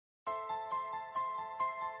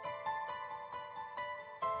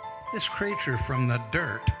This creature from the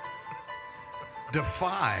dirt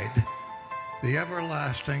defied the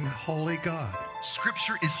everlasting holy God.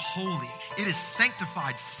 Scripture is holy. It is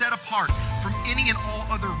sanctified, set apart from any and all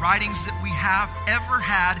other writings that we have ever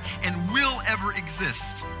had and will ever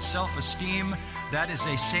exist. Self-esteem, that is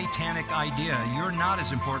a satanic idea. You're not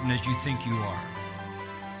as important as you think you are.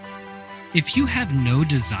 If you have no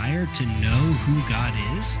desire to know who God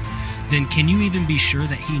is, then can you even be sure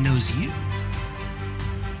that He knows you?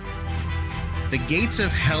 The gates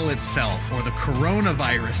of hell itself, or the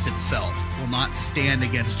coronavirus itself, will not stand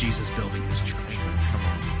against Jesus building His church. Come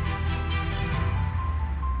on.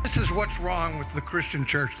 This is what's wrong with the Christian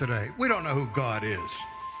church today. We don't know who God is.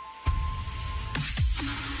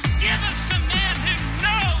 Give us some men who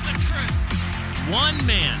know the truth. One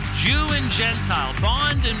man, Jew and Gentile,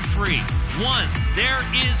 bond and free. One, there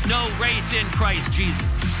is no race in Christ Jesus.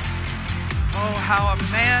 Oh, how a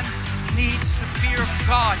man needs to fear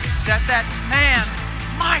God, that man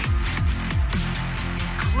might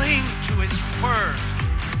cling to His word.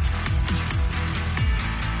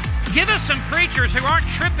 Give us some preachers who aren't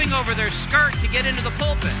tripping over their skirt to get into the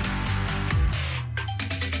pulpit.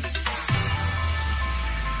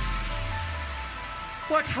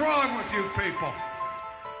 What's wrong with you people?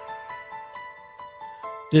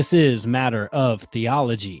 This is Matter of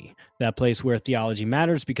Theology, that place where theology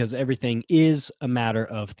matters because everything is a matter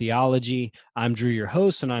of theology. I'm Drew, your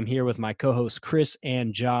host, and I'm here with my co-hosts Chris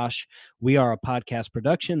and Josh. We are a podcast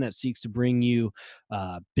production that seeks to bring you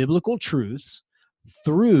biblical truths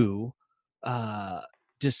through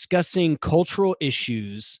discussing cultural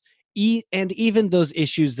issues and even those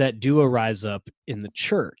issues that do arise up in the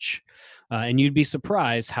church. And you'd be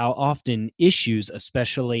surprised how often issues,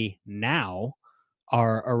 especially now,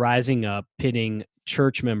 are arising up, pitting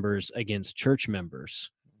church members against church members.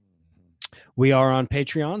 We are on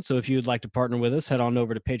Patreon, so if you would like to partner with us, head on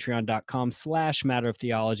over to patreon.com/Matter of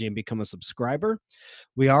Theology and become a subscriber.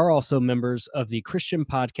 We are also members of the Christian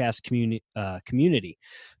Podcast community.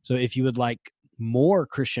 So if you would like more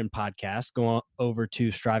Christian podcasts, go over to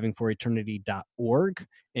strivingforeternity.org,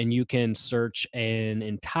 and you can search an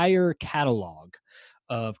entire catalog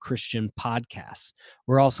of Christian podcasts.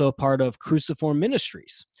 We're also a part of Cruciform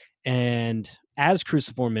Ministries. And as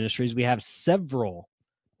Cruciform Ministries, we have several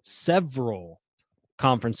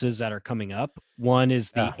conferences that are coming up. One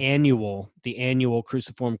is the annual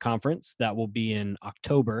Cruciform Conference that will be in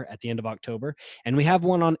October, at the end of October. And we have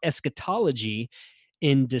one on eschatology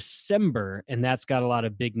in December, and that's got a lot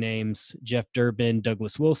of big names: Jeff Durbin,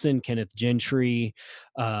 Douglas Wilson, Kenneth Gentry,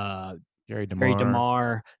 Gary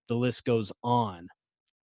DeMar. The list goes on.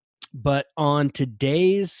 But on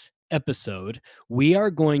today's episode, we are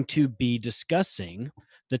going to be discussing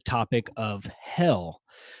the topic of hell.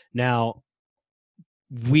 Now,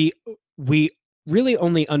 we really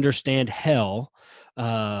only understand hell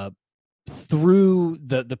through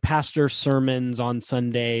the pastor's sermons on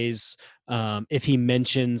Sundays. If he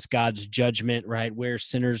mentions God's judgment, right, where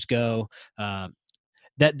sinners go.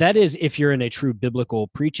 That is, if you're in a true biblical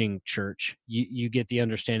preaching church, you get the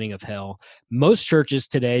understanding of hell. Most churches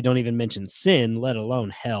today don't even mention sin, let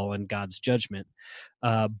alone hell and God's judgment.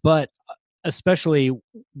 But especially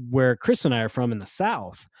where Chris and I are from in the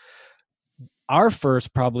South, our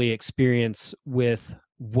first probably experience with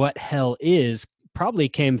what hell is probably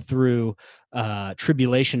came through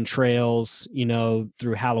tribulation trails,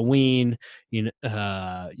 through Halloween,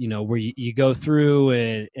 where you go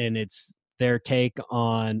through and it's their take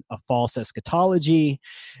on a false eschatology,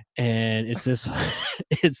 and it's this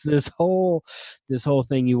this whole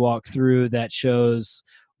thing you walk through that shows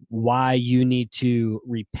why you need to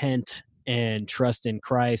repent and trust in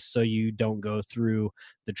Christ so you don't go through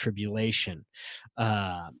the tribulation.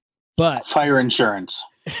 But fire insurance.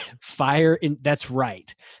 That's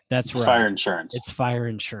right. It's fire insurance. It's fire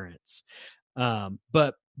insurance.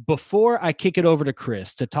 But before I kick it over to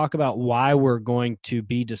Chris to talk about why we're going to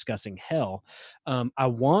be discussing hell, I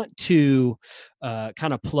want to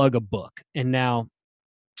kind of plug a book. And now,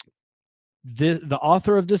 the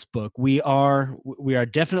author of this book, we are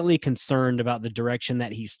definitely concerned about the direction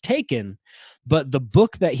that he's taken, but the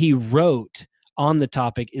book that he wrote on the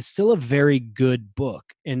topic is still a very good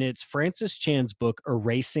book, and it's Francis Chan's book,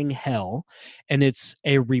 Erasing Hell, and it's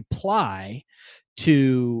a reply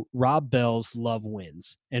to Rob Bell's Love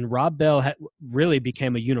Wins. And Rob Bell really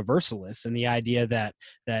became a universalist in the idea that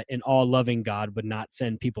an all-loving God would not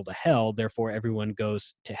send people to hell, therefore everyone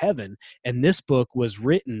goes to heaven. And this book was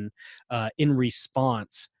written in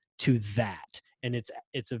response to that. and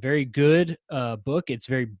it's a very good book. It's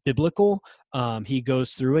very biblical. He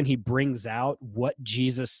goes through and he brings out what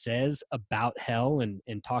Jesus says about hell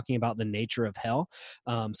and talking about the nature of hell.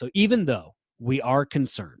 So even though we are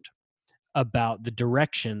concerned about the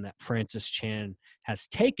direction that Francis Chan has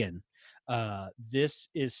taken, this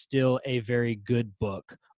is still a very good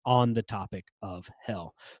book on the topic of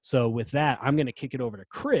hell. So with that, I'm going to kick it over to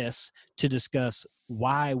Chris to discuss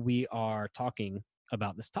why we are talking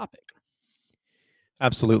about this topic.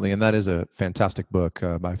 Absolutely, and that is a fantastic book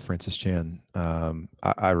by Francis Chan.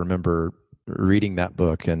 I remember reading that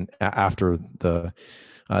book, and after the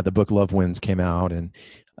book Love Wins came out, and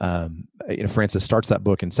Francis starts that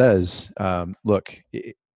book and says, "Look,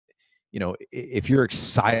 if you're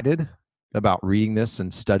excited about reading this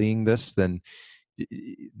and studying this, then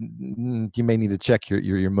you may need to check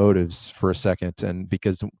your motives for a second, and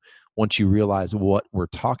because once you realize what we're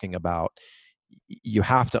talking about, you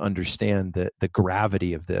have to understand the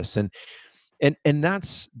gravity of this, and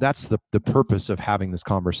that's the purpose of having this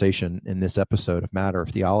conversation in this episode of Matter of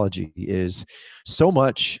Theology. Is so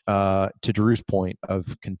much to Drew's point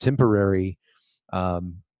of contemporary,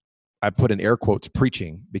 I put in air quotes,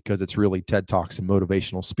 preaching, because it's really TED Talks and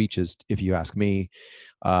motivational speeches, if you ask me,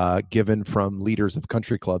 given from leaders of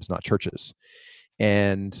country clubs, not churches.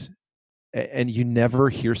 And you never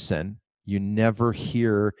hear sin. You never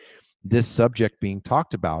hear this subject being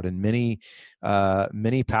talked about. And many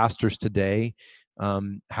pastors today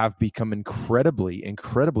have become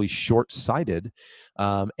incredibly short-sighted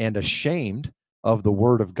and ashamed of the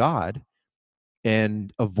Word of God,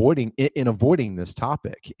 and avoiding this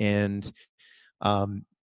topic. And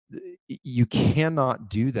you cannot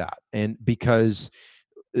do that. And because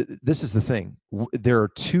this is the thing, there are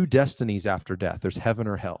two destinies after death. There's heaven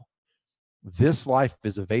or hell. This life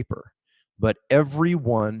is a vapor, but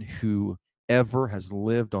everyone who ever has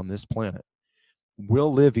lived on this planet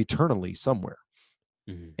will live eternally somewhere.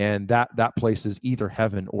 Mm-hmm. And that place is either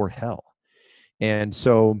heaven or hell. And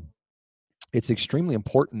so it's extremely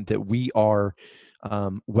important that we are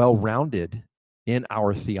well-rounded in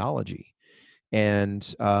our theology,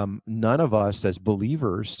 and none of us as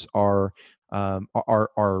believers are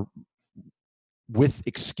with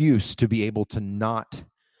excuse to be able to not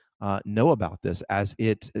know about this, as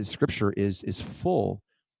Scripture is full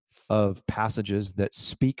of passages that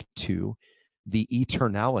speak to the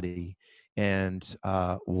eternality and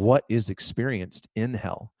what is experienced in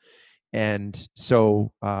hell. And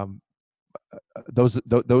so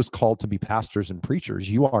those called to be pastors and preachers,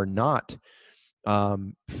 you are not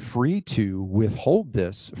free to withhold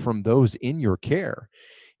this from those in your care.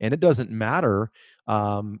 And it doesn't matter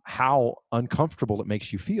how uncomfortable it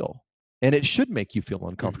makes you feel. And it should make you feel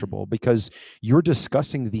uncomfortable, because you're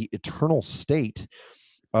discussing the eternal state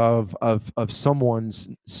of someone's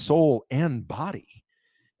soul and body.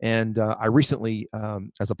 And I recently,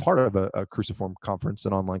 as a part of a Cruciform conference,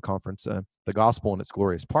 an online conference, The Gospel in Its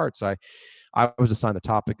Glorious Parts, I was assigned the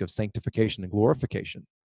topic of sanctification and glorification.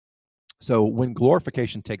 So when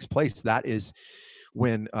glorification takes place, that is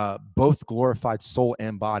when both glorified soul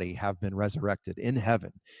and body have been resurrected in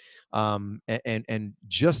heaven. And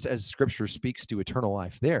just as Scripture speaks to eternal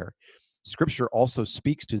life there, Scripture also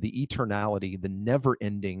speaks to the eternality, the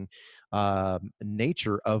never-ending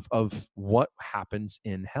nature of what happens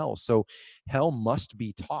in hell. So hell must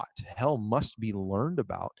be taught. Hell must be learned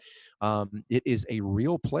about. It is a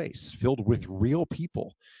real place filled with real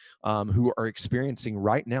people who are experiencing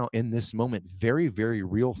right now in this moment very, very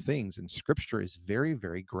real things. And Scripture is very,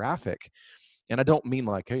 very graphic. And I don't mean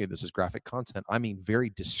like, hey, this is graphic content. I mean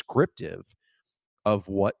very descriptive of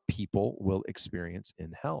what people will experience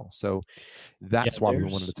in hell. So that's why we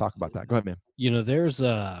wanted to talk about that. Go ahead, man. There's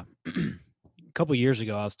a couple years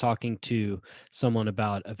ago, I was talking to someone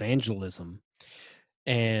about evangelism,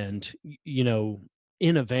 and,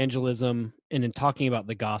 in evangelism and in talking about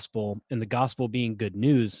the gospel and the gospel being good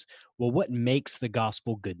news, well, what makes the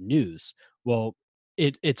gospel good news? Well,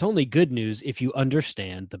 it's only good news if you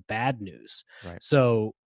understand the bad news. Right.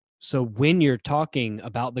 So when you're talking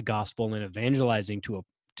about the gospel and evangelizing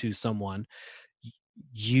to someone,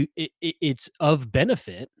 it's of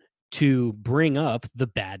benefit to bring up the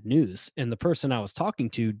bad news. And the person I was talking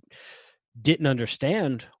to didn't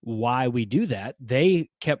understand why we do that. They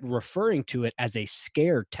kept referring to it as a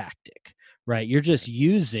scare tactic, right? You're just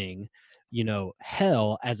using,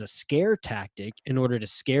 hell as a scare tactic in order to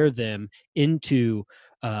scare them into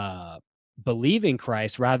believing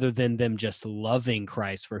Christ rather than them just loving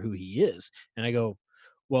Christ for who he is. And I go,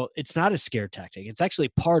 well, it's not a scare tactic. It's actually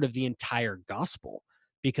part of the entire gospel,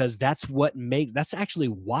 because that's actually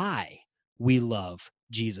why we love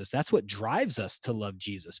Jesus. That's what drives us to love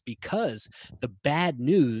Jesus, because the bad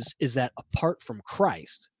news is that apart from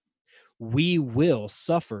Christ, we will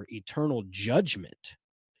suffer eternal judgment,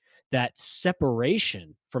 that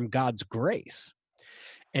separation from God's grace.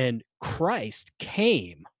 And Christ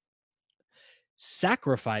came,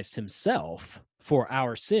 sacrificed himself for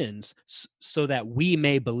our sins so that we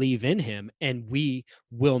may believe in him, and we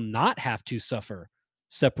will not have to suffer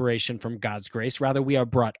separation from God's grace. Rather, we are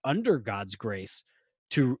brought under God's grace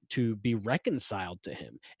to be reconciled to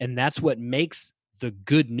him. And that's what makes the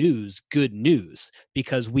good news,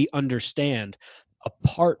 because we understand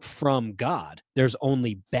apart from God, there's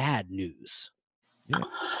only bad news. Yeah.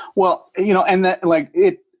 Well, and that, like,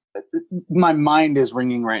 my mind is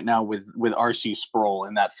ringing right now with R.C. Sproul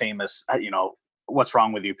and that famous, what's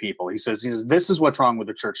wrong with you people? He says, this is what's wrong with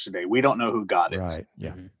the church today. We don't know who God is. Right.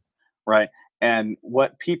 Yeah. Right. And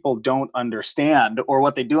what people don't understand, or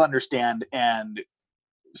what they do understand and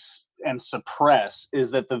suppress,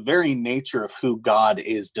 is that the very nature of who God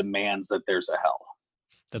is demands that there's a hell.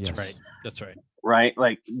 That's right. That's right. Right?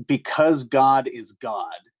 Like, because God is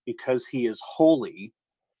God, because he is holy,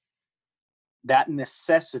 that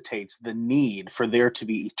necessitates the need for there to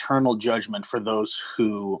be eternal judgment for those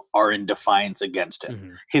who are in defiance against him. Mm-hmm.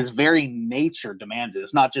 His very nature demands it.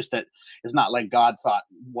 It's not just that, it's not like God thought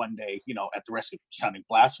one day, at the risk of sounding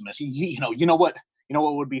blasphemous, you know what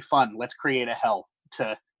would be fun? Let's create a hell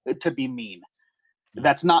to be mean.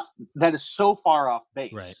 That is so far off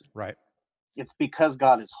base. Right. It's because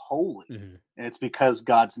God is holy. Mm-hmm. And it's because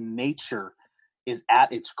God's nature is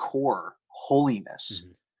at its core holiness.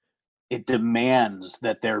 Mm-hmm. It demands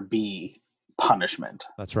that there be punishment.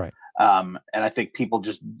 That's right. And I think people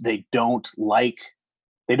they don't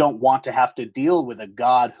want to have to deal with a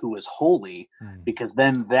God who is holy, because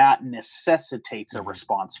then that necessitates a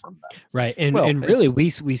response from them. Right. And really we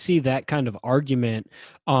see that kind of argument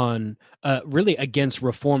on really against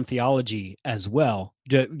Reformed theology as well.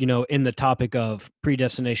 In the topic of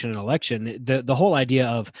predestination and election, the whole idea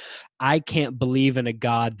of, I can't believe in a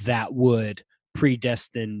God that would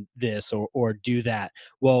predestine this or do that.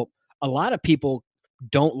 Well, a lot of people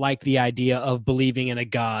don't like the idea of believing in a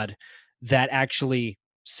God that actually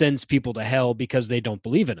sends people to hell because they don't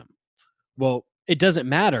believe in him. Well, it doesn't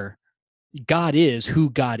matter. God is who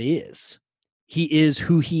God is. He is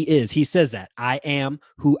who he is. He says that, I am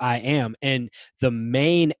who I am. And the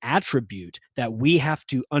main attribute that we have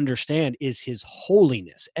to understand is his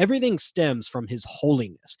holiness. Everything stems from his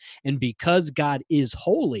holiness. And because God is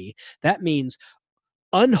holy, that means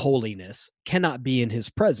unholiness cannot be in his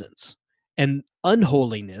presence. And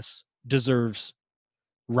unholiness deserves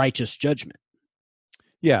righteous judgment.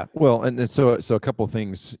 Yeah, well, and so a couple of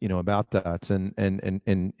things, about that, and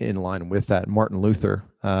in line with that, Martin Luther,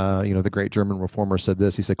 the great German reformer, said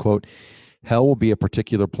this. He said, quote, "Hell will be a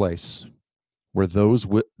particular place where those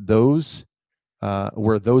will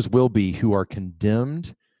be who are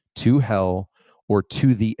condemned to hell or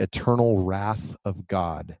to the eternal wrath of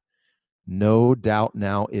God. No doubt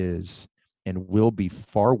now is and will be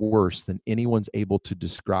far worse than anyone's able to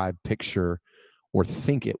describe, picture, or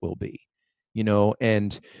think it will be."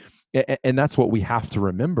 And that's what we have to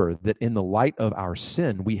remember, that in the light of our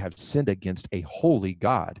sin, we have sinned against a holy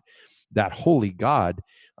God. That holy God,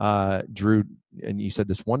 Drew, and you said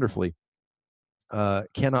this wonderfully, will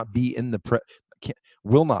not be in the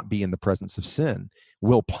presence of sin,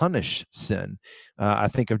 will punish sin. I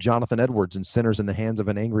think of Jonathan Edwards in Sinners in the Hands of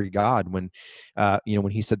an Angry God, when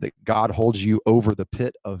he said that God holds you over the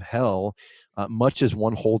pit of hell, much as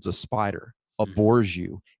one holds a spider, abhors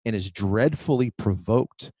you, and is dreadfully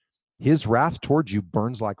provoked. His wrath towards you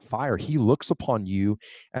burns like fire. He looks upon you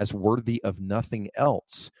as worthy of nothing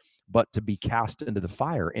else but to be cast into the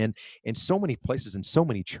fire. And in so many places, in so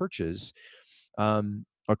many churches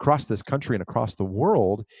across this country and across the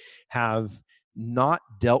world, have not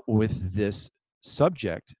dealt with this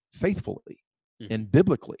subject faithfully and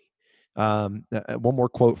biblically. One more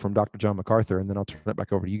quote from Dr. John MacArthur, and then I'll turn it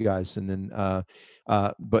back over to you guys. And then,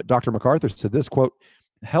 but Dr. MacArthur said this, quote,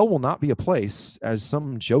 "Hell will not be a place, as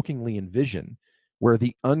some jokingly envision, where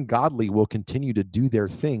the ungodly will continue to do their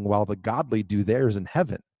thing while the godly do theirs in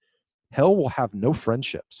heaven. Hell will have no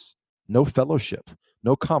friendships, no fellowship,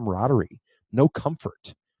 no camaraderie, no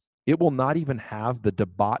comfort. It will not even have the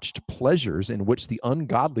debauched pleasures in which the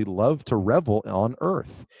ungodly love to revel on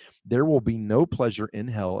earth. There will be no pleasure in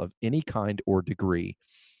hell of any kind or degree,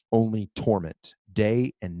 only torment,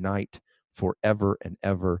 day and night, forever and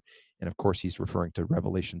ever." And of course, he's referring to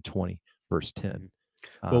Revelation 20, verse 10.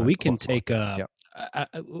 Well, we can take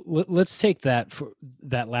let's take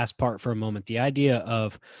that last part for a moment. The idea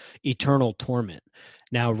of eternal torment.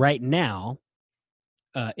 Now, right now,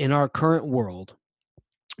 in our current world,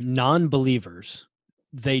 non-believers,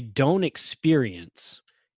 they don't experience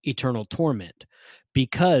eternal torment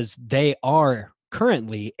because they are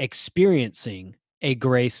currently experiencing a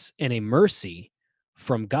grace and a mercy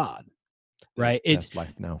from God, right? That's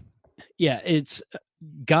life now. Yeah, it's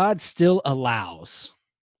God still allows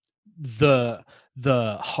the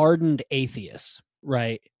hardened atheist,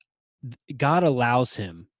 right? God allows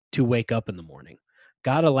him to wake up in the morning.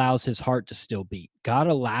 God allows his heart to still beat. God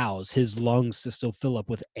allows his lungs to still fill up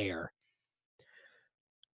with air.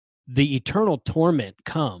 The eternal torment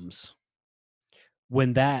comes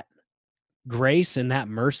when that grace and that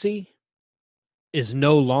mercy is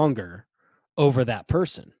no longer over that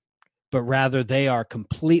person, but rather they are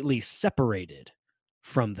completely separated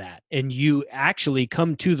from that. And you actually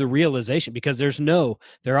come to the realization, because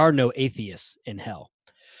there are no atheists in hell.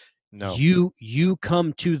 No. You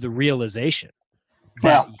come to the realization.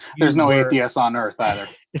 Well, there's no atheists on earth either.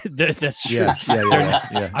 That's true.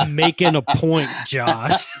 Yeah. I'm making a point,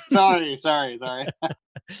 Josh. sorry.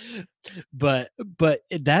 But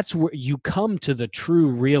that's where you come to the true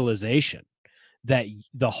realization that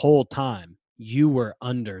the whole time you were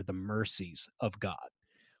under the mercies of God.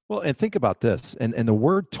 Well, and think about this, and the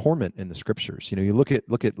word torment in the scriptures. You look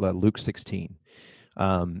at Luke 16,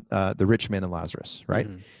 the rich man and Lazarus, right?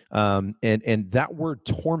 Mm-hmm. And that word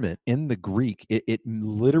torment in the Greek, it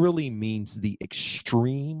literally means the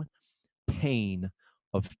extreme pain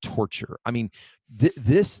of torture. I mean,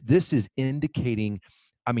 this is indicating,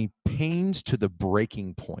 pains to the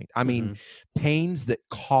breaking point. Pains that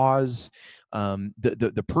cause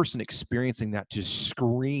the person experiencing that to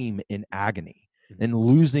scream in agony and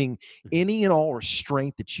losing any and all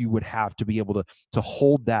restraint that you would have to be able to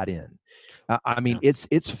hold that in.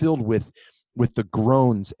 It's filled with the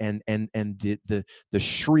groans and the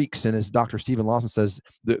shrieks, and as Dr. Stephen Lawson says,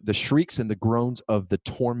 the shrieks and the groans of the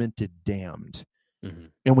tormented damned. Mm-hmm.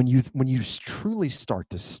 And when you truly start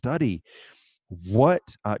to study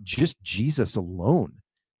what just Jesus alone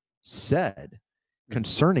said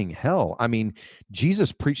concerning hell,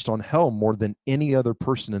 Jesus preached on hell more than any other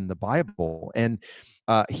person in the Bible, and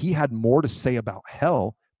he had more to say about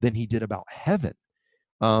hell than he did about heaven.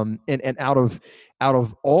 And out of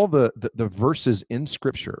all the verses in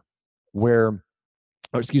Scripture where,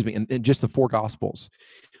 in just the four Gospels,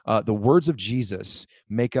 the words of Jesus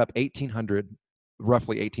make up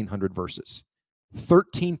roughly 1,800 verses.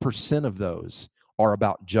 13% of those are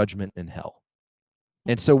about judgment in hell.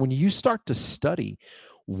 And so when you start to study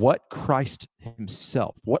what Christ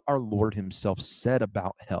himself, what our Lord himself said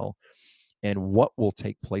about hell and what will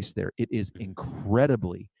take place there, it is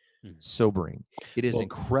incredibly sobering. It is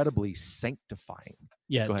incredibly sanctifying.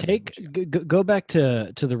 Yeah, go back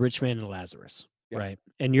to the rich man and Lazarus, right?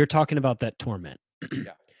 And you're talking about that torment.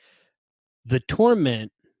 Yeah. The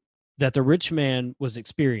torment that the rich man was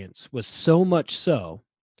experiencing was so much so,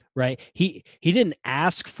 right? He didn't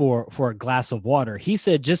ask for a glass of water. He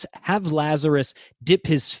said, just have Lazarus dip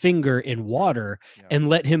his finger in water and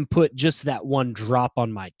let him put just that one drop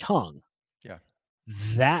on my tongue. Yeah.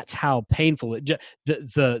 That's how painful it.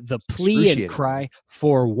 The plea and cry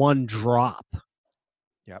for one drop.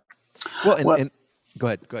 Yep. Well, and go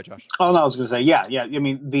ahead, Josh. Oh no, I was going to say, yeah.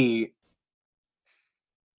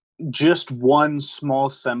 Just one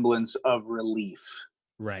small semblance of relief,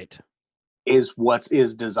 right, is what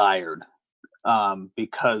is desired,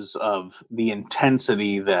 because of the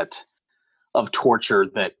intensity of torture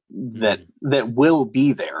that will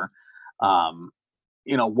be there. One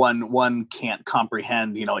can't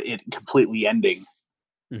comprehend, it completely ending,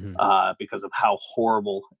 because of how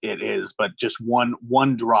horrible it is. But just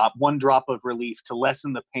one drop of relief to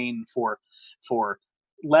lessen the pain for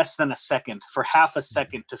less than a second, for half a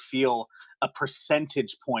second, to feel a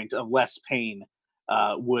percentage point of less pain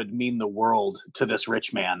would mean the world to this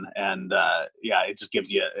rich man. And it just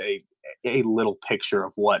gives you a little picture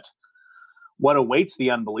of what awaits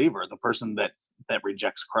the unbeliever, the person that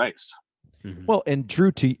rejects Christ. Mm-hmm. Well, and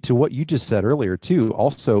Drew, to what you just said earlier too,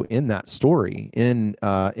 also in that story in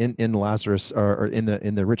Lazarus, or in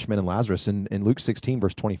the rich man and Lazarus in Luke 16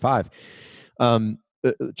 verse 25,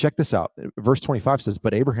 check this out. Verse 25 says,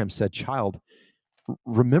 "But Abraham said, Child,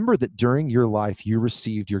 remember that during your life you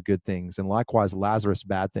received your good things, and likewise Lazarus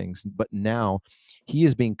bad things. But now he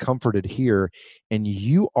is being comforted here, and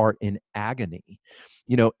you are in agony."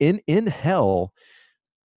 In hell,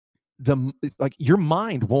 your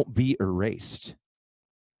mind won't be erased.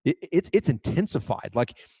 It's intensified.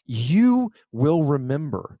 Like, you will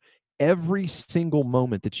remember every single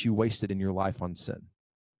moment that you wasted in your life on sin,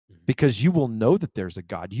 because you will know that there's a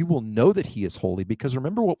God. You will know that he is holy, because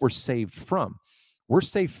remember what we're saved from. We're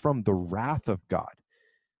saved from the wrath of God.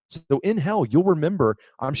 So in hell, you'll remember,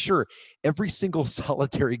 I'm sure, every single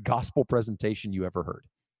solitary gospel presentation you ever heard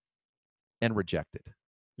and rejected.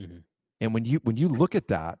 Mm-hmm. And when you look at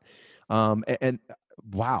that, and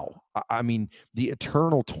wow, I mean, the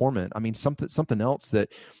eternal torment. I mean, something else that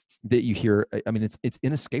you hear. I mean, it's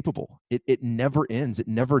inescapable. It never ends. It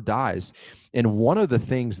never dies. And one of the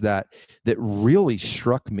things that really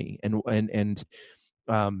struck me and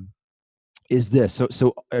is this.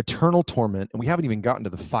 So eternal torment, and we haven't even gotten to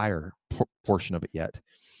the fire portion of it yet.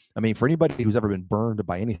 I mean, for anybody who's ever been burned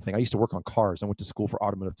by anything, I used to work on cars. I went to school for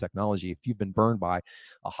automotive technology. If you've been burned by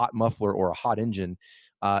a hot muffler or a hot engine,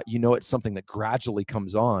 you know it's something that gradually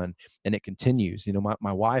comes on and it continues. You know,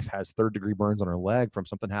 my wife has 3rd-degree burns on her leg from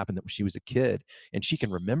something happened when she was a kid, and she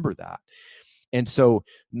can remember that. And so,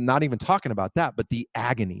 not even talking about that, but the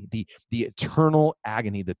agony, the eternal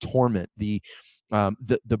agony, the torment, the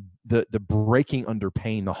breaking under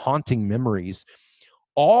pain, the haunting memories,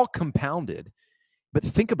 all compounded. But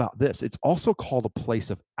think about this. It's also called a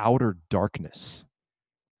place of outer darkness,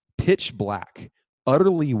 pitch black,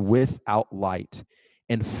 utterly without light,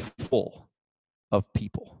 and full of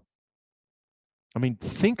people. I mean,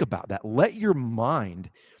 think about that. Let your mind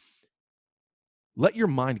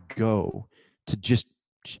go to just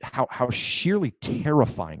how sheerly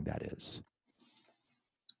terrifying that is,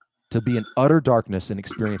 to be in utter darkness and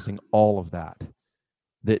experiencing all of that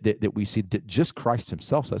we see, that just Christ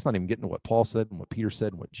himself. So that's not even getting to what Paul said and what Peter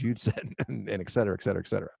said and what Jude said and et cetera, et cetera, et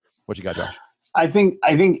cetera. What you got, Josh? I think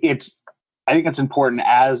it's important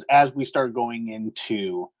as we start going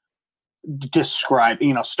into describe,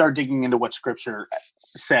 start digging into what Scripture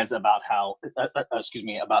says about how,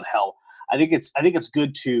 about hell. I think it's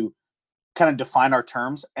good to kind of define our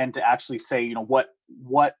terms and to actually say, what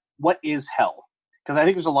is hell? Because I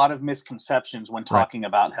think there's a lot of misconceptions when talking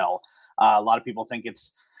about hell. A lot of people think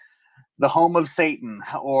it's the home of Satan,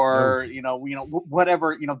 or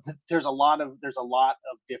whatever. There's a lot of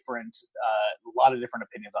different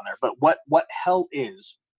opinions on there. But what hell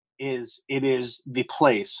is it is the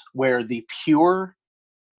place where the pure,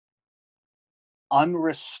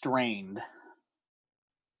 unrestrained,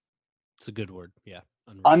 it's a good word, yeah,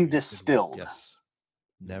 undistilled, yes,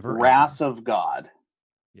 never wrath of God,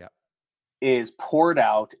 is poured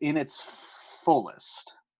out in its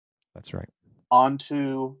fullest. That's right.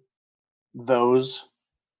 Onto those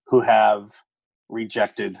who have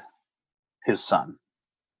rejected his son.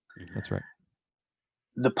 That's right.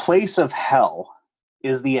 The place of hell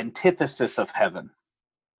is the antithesis of heaven,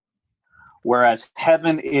 whereas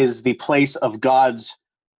heaven is the place of God's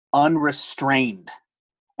unrestrained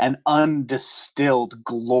and undistilled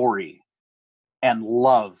glory and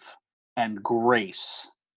love and grace.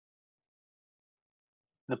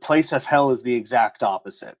 The place of hell is the exact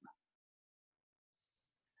opposite.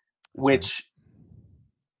 What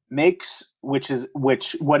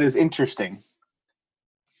is interesting,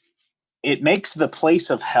 it makes the place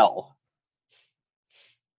of hell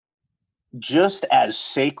just as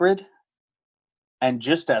sacred and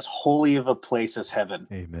just as holy of a place as heaven.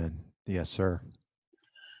 Amen. Yes, sir.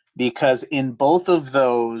 Because in both of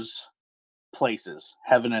those places,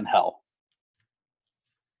 heaven and hell,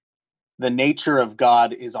 the nature of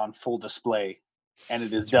God is on full display, and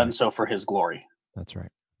it is done so for his glory. That's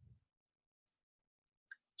right.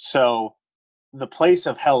 So the place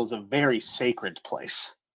of hell is a very sacred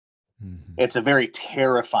place. Mm-hmm. It's a very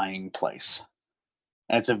terrifying place.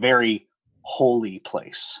 And it's a very holy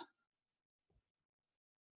place.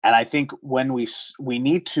 And I think when we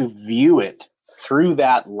need to view it through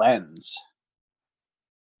that lens,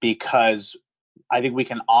 because I think we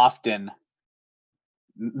can often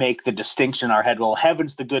make the distinction in our head, well,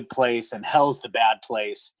 heaven's the good place and hell's the bad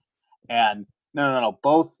place. And no.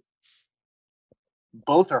 Both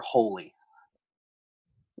are holy.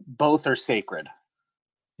 Both are sacred.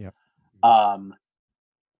 Yep.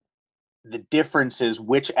 The difference is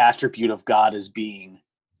which attribute of God is being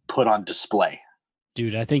put on display.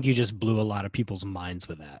 Dude, I think you just blew a lot of people's minds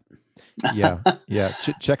with that. Yeah.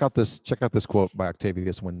 Check out this quote by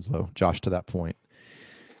Octavius Winslow, Josh, to that point.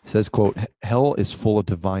 It says, quote, "Hell is full of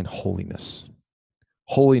divine holiness.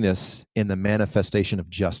 Holiness in the manifestation of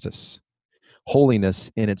justice.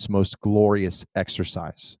 Holiness in its most glorious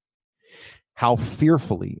exercise. How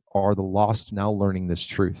fearfully are the lost now learning this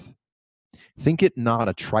truth. Think it not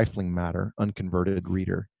a trifling matter, unconverted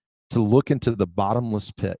reader, to look into the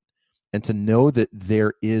bottomless pit and to know that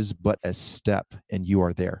there is but a step and you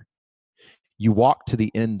are there. You walk to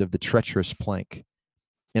the end of the treacherous plank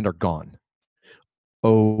and are gone.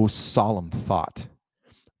 Oh, solemn thought,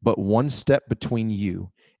 but one step between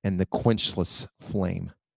you and the quenchless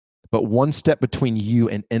flame. but one step between you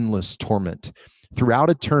and endless torment. Throughout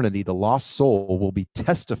eternity, the lost soul will be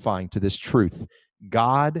testifying to this truth.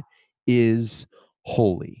 God is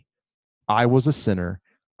holy. I was a sinner.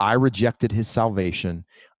 I rejected his salvation.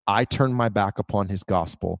 I turned my back upon his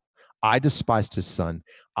gospel. I despised his son.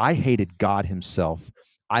 I hated God himself.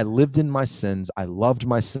 I lived in my sins. I loved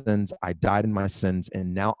my sins. I died in my sins.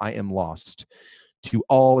 And now I am lost, to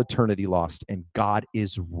all eternity lost. And God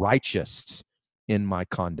is righteous in my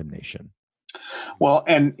condemnation. Well,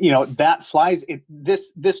 and that flies.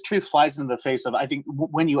 This truth flies in the face of, I think,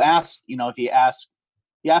 when you ask, if you ask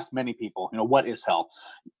many people, what is hell?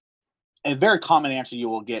 A very common answer you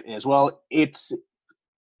will get is, well, it's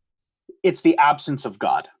the absence of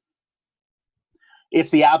God. It's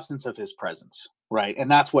the absence of his presence, right? And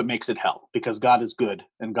that's what makes it hell, because God is good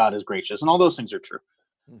and God is gracious, and all those things are true.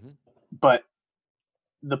 Mm-hmm. But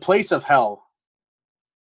the place of hell,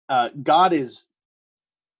 God is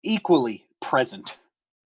equally present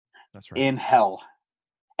in hell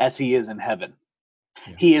as he is in heaven.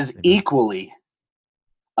 Yeah. He is equally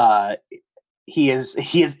he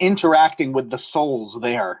is interacting with the souls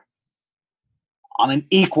there on an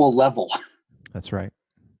equal level. That's right.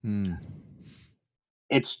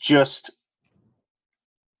 It's just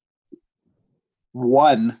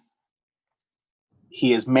one,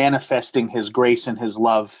 he is manifesting his grace and his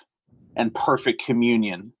love and perfect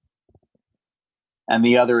communion, and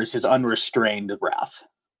the other is his unrestrained wrath.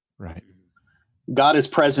 Right. God is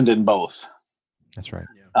present in both. That's right.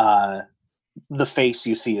 The face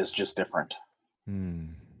you see is just different.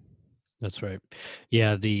 That's right.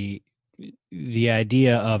 Yeah, the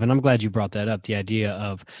idea of, and I'm glad you brought that up, the idea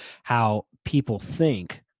of how people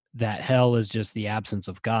think that hell is just the absence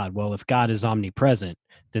of God. Well, if God is omnipresent,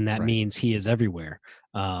 then that means he is everywhere.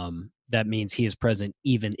 That means he is present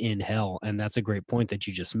even in hell. And that's a great point that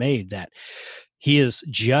you just made, that he is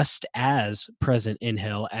just as present in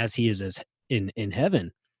hell as he is in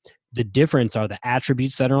heaven. The difference are the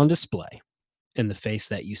attributes that are on display and the face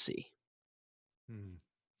that you see.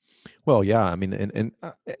 Well, yeah, I mean,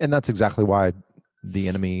 and that's exactly why the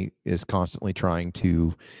enemy is constantly trying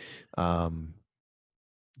to,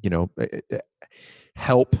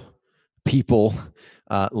 help people,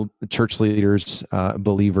 church leaders,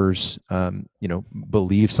 believers,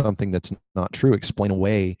 believe something that's not true, explain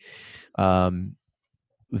away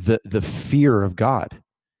the fear of God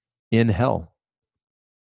in hell.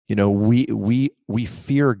 We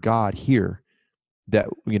fear God here, that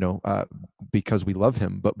because we love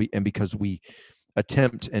him, and because we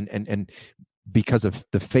attempt and because of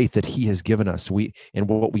the faith that he has given us, and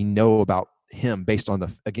what we know about him based on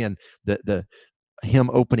the him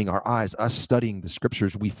opening our eyes, us studying the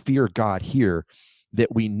scriptures, we fear God here,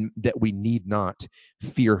 that we need not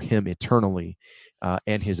fear him eternally,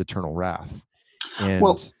 and his eternal wrath.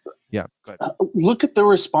 And yeah, go ahead. Look at the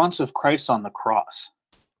response of Christ on the cross.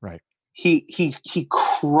 Right. He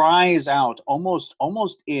cries out almost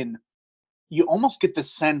in, you almost get the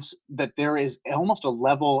sense that there is almost a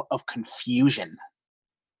level of confusion.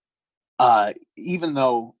 Even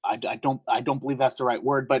though I don't believe that's the right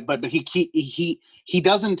word, but he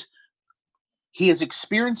doesn't, he is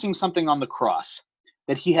experiencing something on the cross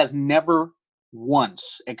that he has never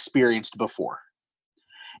once experienced before,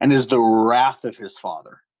 and is the wrath of his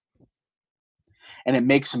Father. And it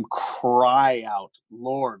makes him cry out,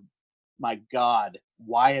 "Lord, my God,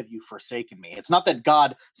 why have you forsaken me?" It's not that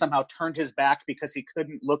God somehow turned his back because he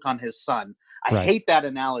couldn't look on his son. I hate that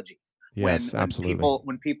analogy. Yes, absolutely.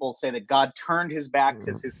 When people say that God turned his back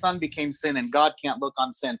because his son became sin and God can't look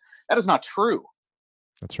on sin, that is not true.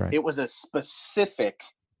 That's right. It was a specific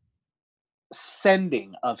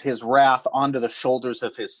sending of his wrath onto the shoulders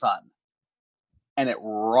of his son, and it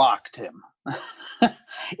rocked him.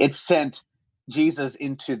 It sent Jesus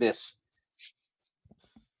into this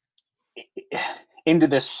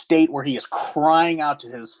state where he is crying out to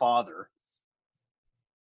his Father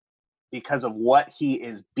because of what he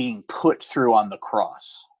is being put through on the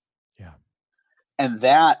cross. Yeah. And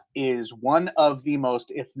that is one of the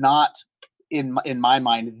most, if not in my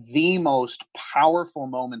mind, the most powerful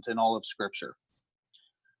moment in all of Scripture.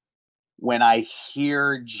 When I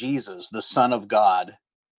hear Jesus, the Son of God,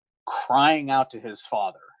 crying out to his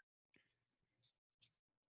Father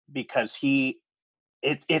because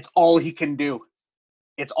it's all he can do.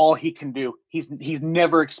 It's all he can do. He's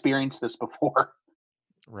never experienced this before.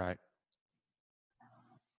 Right.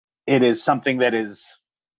 It is something that is,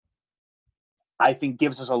 I think,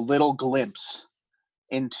 gives us a little glimpse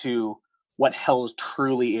into what hell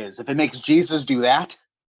truly is. If it makes Jesus do that,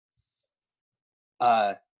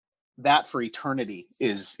 that for eternity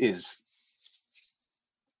is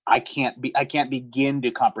I can't begin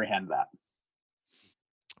to comprehend that.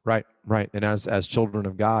 Right. And as children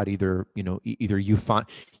of God, either you find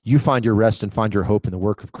your rest and find your hope in the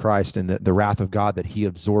work of Christ and the wrath of God that he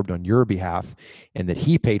absorbed on your behalf and that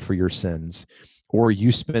he paid for your sins, or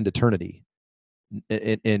you spend eternity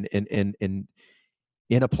in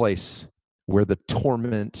a place where the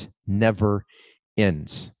torment never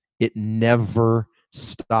ends. It never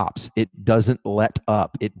stops. It doesn't let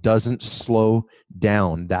up. It doesn't slow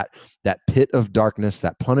down. That pit of darkness,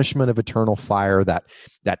 that punishment of eternal fire, that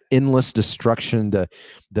endless destruction.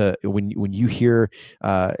 When you hear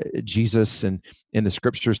Jesus and in the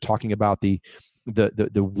scriptures talking about the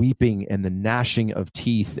weeping and the gnashing of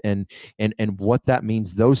teeth and what that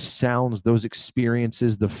means, those sounds, those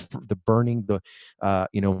experiences, the burning,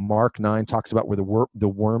 Mark 9 talks about where the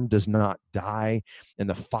worm does not die and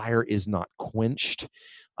the fire is not quenched.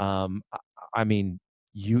 I mean,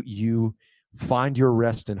 you find your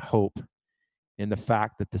rest and hope in the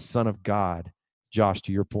fact that the Son of God, Josh,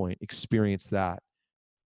 to your point, experienced that,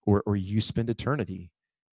 or you spend eternity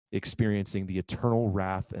experiencing the eternal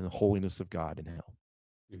wrath and the holiness of God in hell.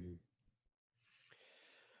 Mm-hmm.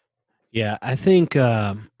 Yeah, I think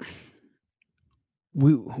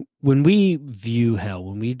when we view hell,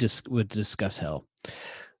 when we would discuss hell,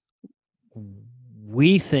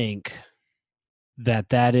 we think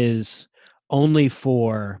that is only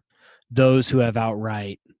for those who have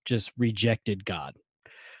outright just rejected God.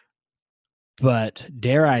 But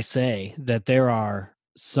dare I say that there are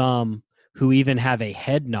some who even have a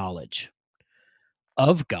head knowledge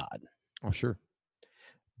of God. Oh, sure.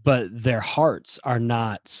 But their hearts are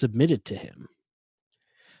not submitted to him,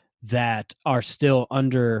 that are still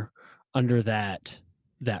under that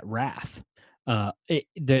wrath.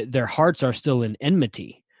 Their hearts are still in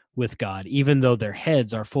enmity with God, even though their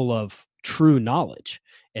heads are full of true knowledge.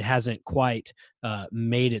 It hasn't quite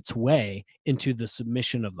made its way into the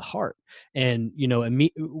submission of the heart. And,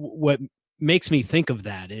 what makes me think of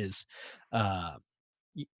that is,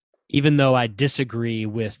 even though I disagree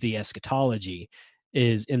with the eschatology,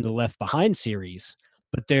 is in the Left Behind series,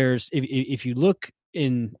 but there's, if you look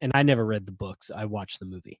in, and I never read the books, I watched the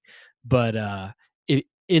movie, but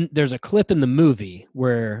there's a clip in the movie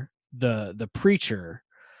where the preacher,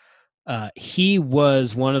 he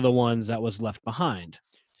was one of the ones that was left behind.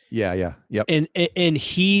 Yeah. Yep. And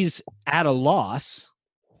he's at a loss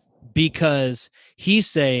because he's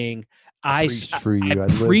saying, I preached for you. I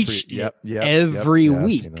preached it every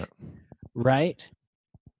week, right?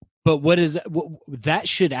 But what is that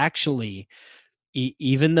should actually,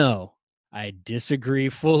 even though I disagree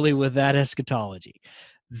fully with that eschatology,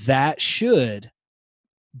 that should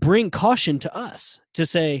bring caution to us to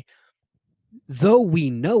say, though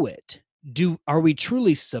we know it, are we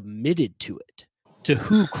truly submitted to it, to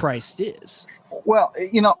who Christ is? Well,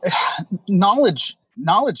 knowledge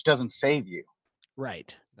doesn't save you,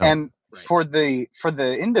 right? And for the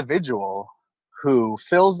individual who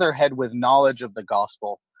fills their head with knowledge of the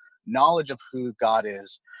gospel, knowledge of who God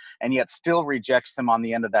is, and yet still rejects them on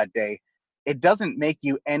the end of that day, it doesn't make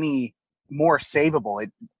you any more savable.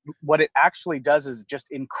 What it actually does is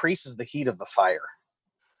just increases the heat of the fire.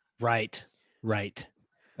 Right.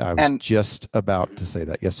 I was just about to say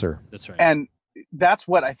that. Yes, sir. That's right. And that's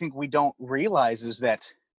what I think we don't realize, is that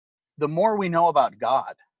the more we know about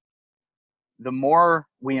God, the more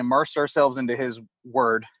we immerse ourselves into his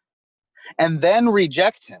word and then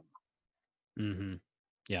reject him. Mm-hmm.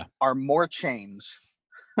 Yeah. Are more chains,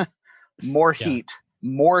 more heat,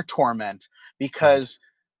 more torment, because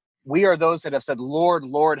we are those that have said, Lord,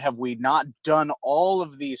 Lord, have we not done all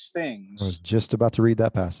of these things? I was just about to read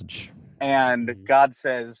that passage. And God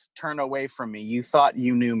says, turn away from me. You thought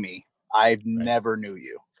you knew me. I never knew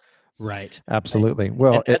you. Right. Absolutely.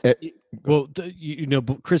 Well,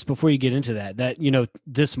 Chris, before you get into that,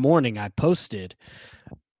 this morning I posted,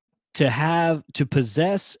 to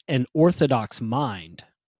possess an orthodox mind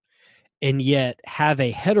and yet have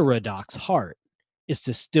a heterodox heart is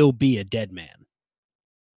to still be a dead man.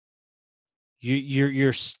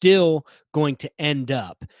 You're still going to end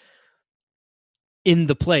up in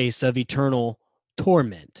the place of eternal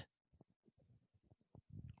torment.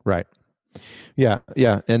 Right. Yeah.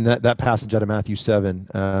 And that passage out of Matthew 7,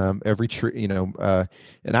 every tree, and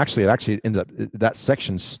actually it ends up, that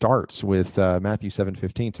section starts with Matthew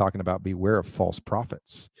 7:15 talking about beware of false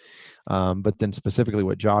prophets. But then specifically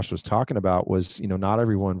what Josh was talking about was, not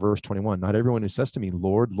everyone, verse 21, not everyone who says to me,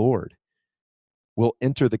 Lord, Lord, will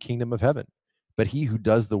enter the kingdom of heaven, but he who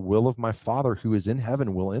does the will of my Father who is in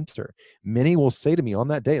heaven will enter. Many will say to me on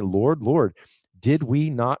that day, Lord, Lord, did we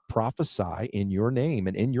not prophesy in your name,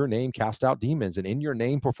 and in your name cast out demons, and in your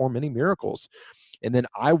name perform many miracles? And then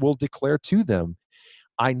I will declare to them,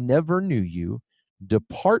 I never knew you.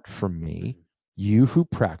 Depart from me, you who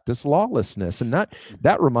practice lawlessness. And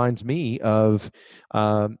that reminds me of,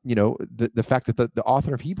 the fact that the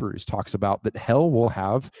author of Hebrews talks about that hell will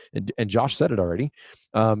have, and Josh said it already,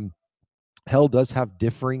 hell does have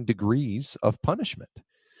differing degrees of punishment.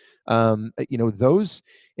 Those,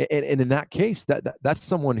 and in that case, that's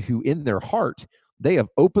someone who in their heart, they have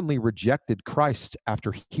openly rejected Christ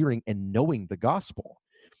after hearing and knowing the gospel.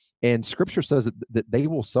 And Scripture says that they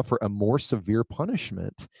will suffer a more severe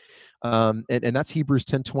punishment. And that's Hebrews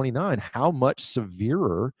 10:29. How much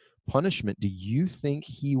severer punishment do you think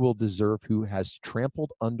he will deserve who has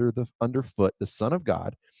trampled underfoot the Son of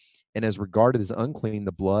God and has regarded as unclean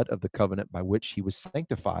the blood of the covenant by which he was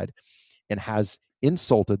sanctified and has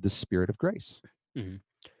insulted the Spirit of grace? Mm-hmm.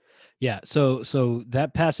 Yeah. So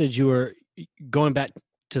that passage, you were going back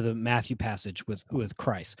to the Matthew passage with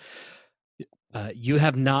Christ. You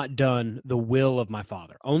have not done the will of my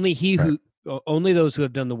Father. Only only those who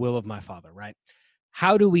have done the will of my Father, right?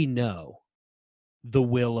 How do we know the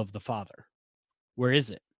will of the Father? Where is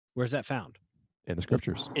it? Where's that found? In the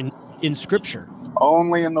Scriptures. In Scripture.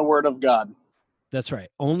 Only in the Word of God. That's right.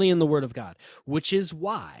 Only in the Word of God, which is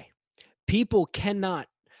why people cannot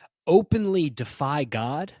openly defy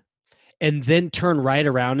God and then turn right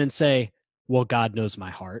around and say, well, God knows my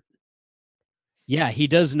heart. Yeah, he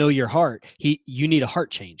does know your heart. You need a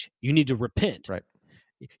heart change. You need to repent. Right.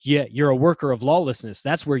 Yeah, you're a worker of lawlessness.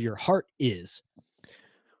 That's where your heart is.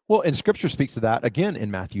 Well, and Scripture speaks to that again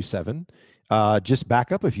in Matthew 7. Just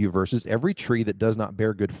back up a few verses. Every tree that does not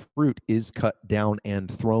bear good fruit is cut down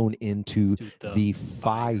and thrown into the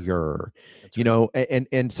fire. Right.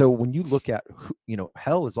 And so when you look at,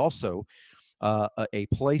 hell is also a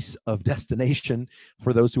place of destination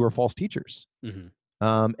for those who are false teachers. Mm-hmm.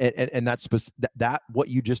 And that's that what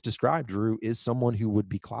you just described, Drew, is someone who would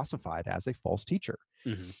be classified as a false teacher,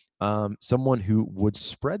 mm-hmm. Someone who would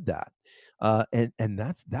spread that, and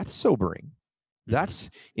that's sobering. Mm-hmm. That's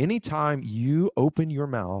anytime you open your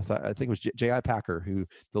mouth. I think it was J.I. Packer,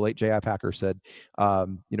 the late J.I. Packer said,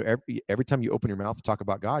 every time you open your mouth to talk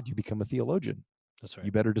about God, you become a theologian. That's right.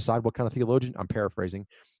 You better decide what kind of theologian. I'm paraphrasing.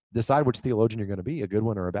 Decide which theologian you're going to be, a good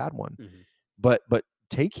one or a bad one. Mm-hmm. But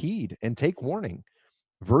take heed and take warning.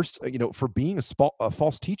 For being a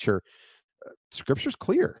false teacher, Scripture's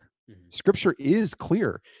clear. Mm-hmm. Scripture is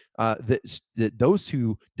clear that those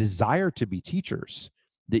who desire to be teachers,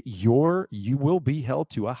 that you will be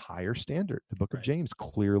held to a higher standard. The book of James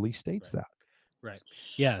clearly states that. Right.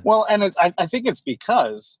 Yeah. Well, and I think it's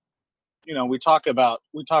because, we talk about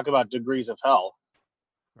degrees of hell.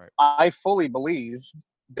 Right. I fully believe,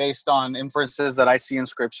 based on inferences that I see in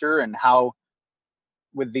Scripture and how,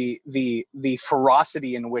 with the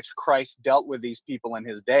ferocity in which Christ dealt with these people in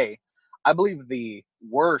his day, I believe the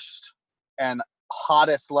worst and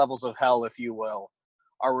hottest levels of hell, if you will,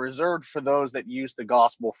 are reserved for those that use the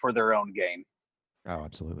gospel for their own gain. Oh,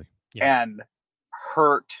 absolutely. Yeah. And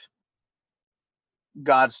hurt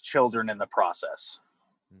God's children in the process.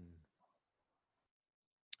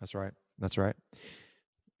 That's right. That's right.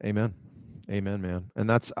 Amen. Amen, man. And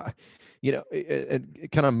that's,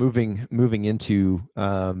 kind of moving into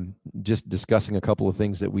just discussing a couple of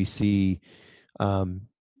things that we see, in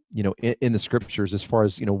the Scriptures, as far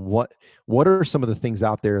as, what are some of the things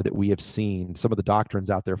out there that we have seen, some of the doctrines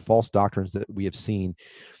out there, false doctrines that we have seen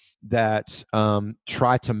that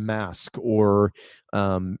try to mask or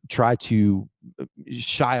try to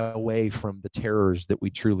shy away from the terrors that we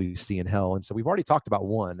truly see in hell. And so we've already talked about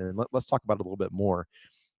one, and let's talk about it a little bit more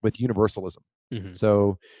with universalism. Mm-hmm.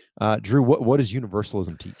 So, Drew, what does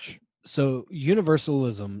universalism teach? So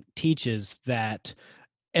universalism teaches that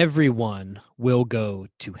everyone will go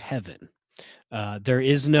to heaven. There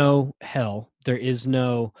is no hell. There is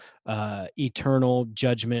no eternal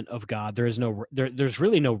judgment of God. There's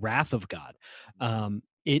really no wrath of God.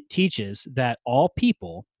 It teaches that all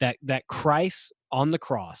people, that Christ on the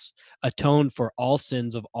cross atoned for all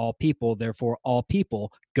sins of all people. Therefore, all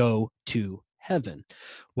people go to heaven.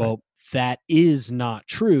 Well, that is not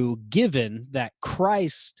true, given that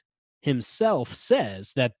Christ himself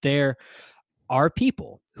says that there are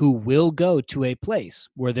people who will go to a place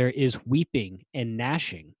where there is weeping and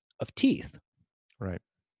gnashing of teeth. Right.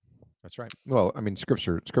 That's right. Well, I mean,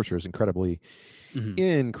 Scripture is incredibly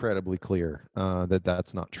clear that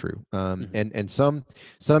that's not true. And some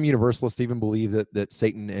universalists even believe that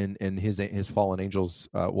Satan and his fallen angels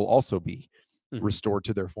will also be restored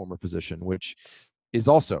to their former position, which is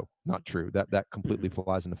also not true. That completely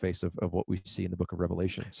flies in the face of what we see in the book of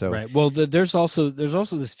Revelation. So right. Well, there's also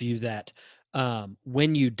this view that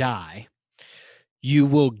when you die, you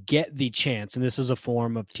will get the chance, and this is a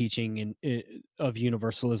form of teaching of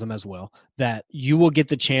universalism as well, that you will get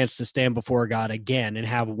the chance to stand before God again and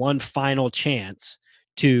have one final chance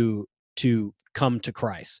to come to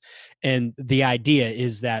Christ. And the idea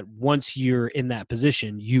is that once you're in that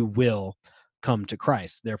position, you will come to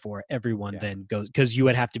Christ. Therefore, everyone then goes, because you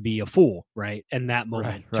would have to be a fool, right? In that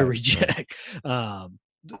moment to reject.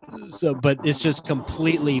 So, but it's just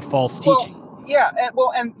completely false teaching.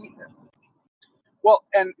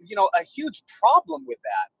 And a huge problem with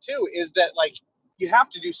that too is that, like, you have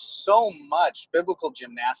to do so much biblical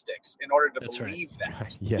gymnastics in order to believe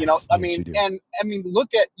that. Yes, I mean,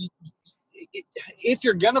 look at, if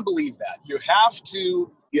you're going to believe that, you have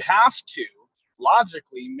to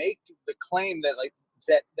logically make the claim that, like,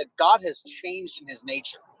 that God has changed in his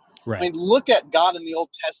nature. Right. I mean, look at God in the Old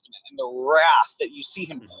Testament and the wrath that you see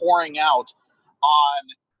him pouring out on,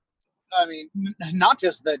 I mean, not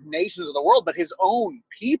just the nations of the world, but his own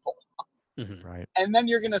people. Mm-hmm. Right. And then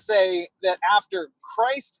you're going to say that after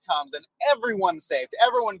Christ comes and everyone's saved,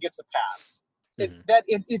 everyone gets a pass.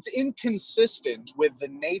 It's inconsistent with the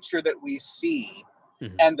nature that we see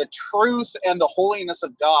and the truth and the holiness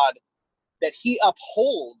of God that he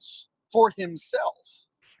upholds for himself.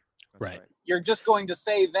 Right. You're just going to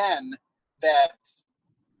say then that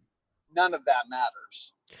none of that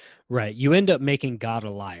matters. Right. You end up making God a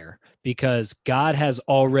liar, because God has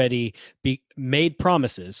already made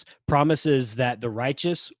promises that the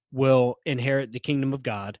righteous will inherit the kingdom of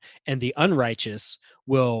God and the unrighteous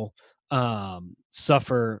will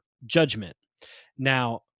suffer judgment.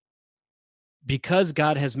 Now, because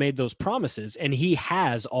God has made those promises and he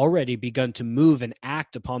has already begun to move and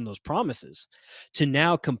act upon those promises, to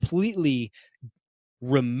now completely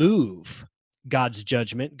remove God's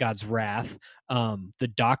judgment, God's wrath,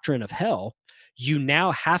 the doctrine of hell, you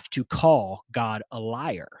now have to call God a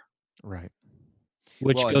liar. Right.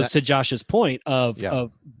 Which goes to Josh's point of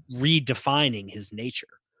redefining his nature.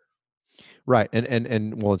 Right.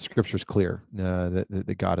 And well, Scripture's clear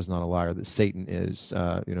that God is not a liar, that Satan is.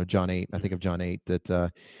 John 8, I think of John 8,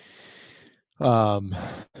 that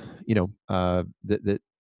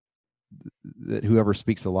that whoever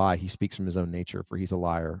speaks a lie, he speaks from his own nature, for he's a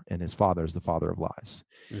liar, and his father is the father of lies.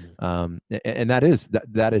 And that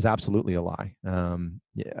is absolutely a lie.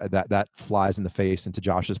 That flies in the face. And to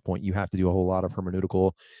Josh's point, you have to do a whole lot of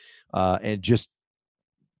hermeneutical and just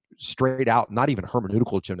straight out, not even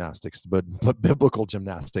hermeneutical gymnastics, but biblical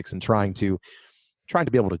gymnastics, and trying to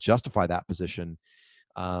be able to justify that position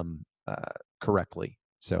correctly.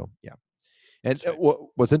 So yeah. And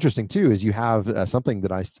what's interesting too is you have something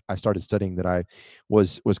that I started studying that I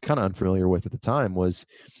was kind of unfamiliar with at the time, was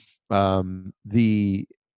the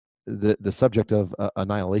subject of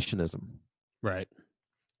annihilationism. Right.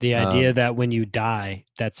 The idea that when you die,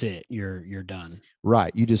 that's it. You're done.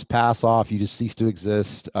 Right. You just pass off. You just cease to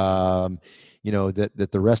exist. That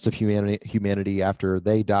the rest of humanity after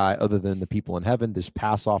they die, other than the people in heaven, just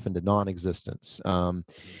pass off into non-existence.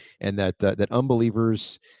 And that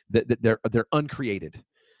unbelievers, that they're uncreated.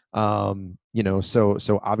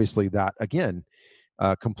 So obviously that again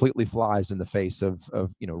completely flies in the face of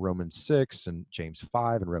Romans 6 and James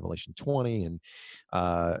 5 and Revelation 20 and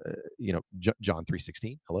John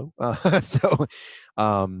 3:16. Hello.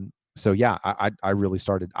 So yeah, I really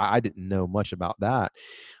started. I didn't know much about that,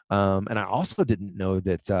 and I also didn't know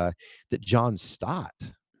that John Stott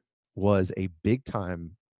was a big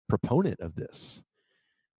time proponent of this.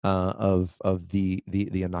 Of the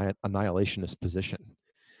annihilationist position.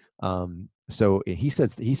 So he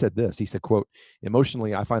said this. He said, quote,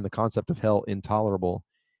 "Emotionally, I find the concept of hell intolerable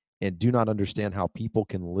and do not understand how people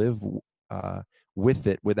can live with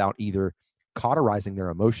it without either cauterizing their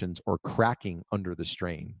emotions or cracking under the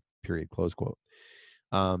strain." Period. Close quote.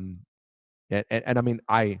 And I mean,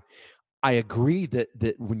 I agree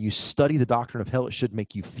that when you study the doctrine of hell, it should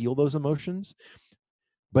make you feel those emotions.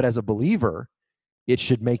 But as a believer, it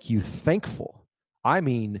should make you thankful. I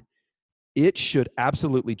mean, it should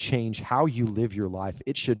absolutely change how you live your life.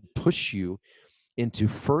 It should push you into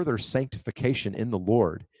further sanctification in the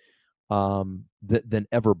Lord than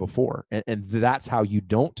ever before. And that's how you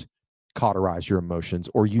don't cauterize your emotions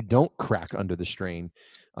or you don't crack under the strain,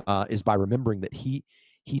 is by remembering that he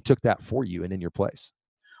took that for you and in your place.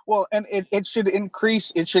 Well, and it should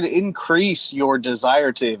increase your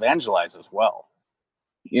desire to evangelize as well.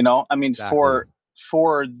 I mean, Exactly.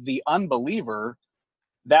 For the unbeliever,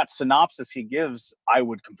 that synopsis he gives, I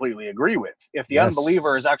would completely agree with. If the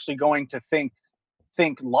unbeliever is actually going to think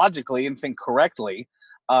logically and think correctly,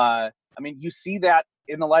 I mean, you see that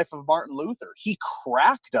in the life of Martin Luther. He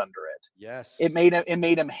cracked under it. Yes. It made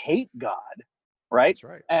him hate God. right? That's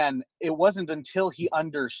right. And it wasn't until he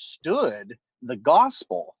understood the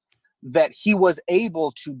gospel that he was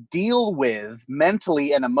able to deal with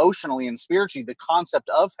mentally and emotionally and spiritually the concept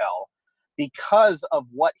of hell because of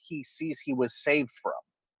what he sees he was saved from.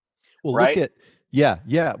 Well, right? look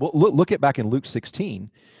at Well, look at back in Luke 16.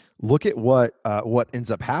 Look at what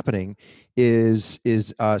ends up happening is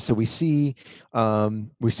so we see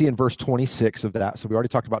in verse 26 of that. So we already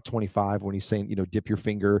talked about 25 when he's saying, dip your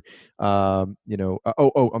finger, I'm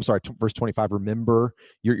sorry, verse 25. Remember,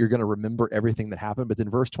 you're going to remember everything that happened. But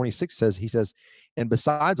then verse 26 he says, and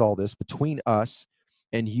besides all this, between us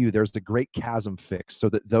and you, there's the great chasm fixed, so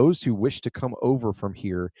that those who wish to come over from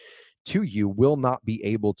here to you will not be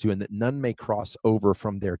able to, and that none may cross over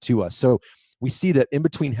from there to us. So we see that in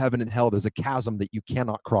between heaven and hell, there's a chasm that you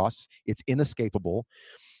cannot cross. It's inescapable.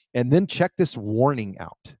 And then check this warning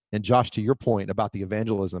out. And Josh, to your point about the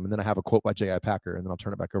evangelism, and then I have a quote by J.I. Packer, and then I'll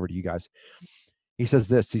turn it back over to you guys. He says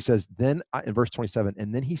this, in verse 27,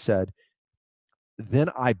 and then he said, then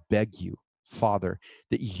I beg you, Father,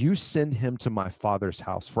 that you send him to my father's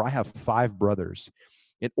house, for I have 5 brothers,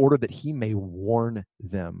 in order that he may warn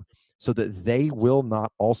them, so that they will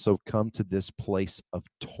not also come to this place of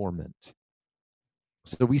torment.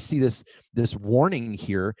 So we see this warning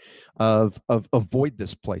here of avoid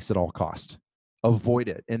this place at all cost. Avoid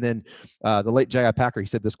it. And then the late J.I. Packer, he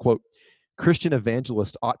said this quote, Christian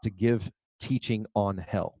evangelists ought to give teaching on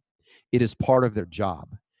hell. It is part of their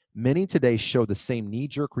job. Many today show the same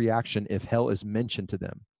knee-jerk reaction if hell is mentioned to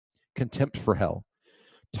them. Contempt for hell.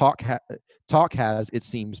 Talk has, it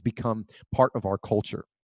seems, become part of our culture.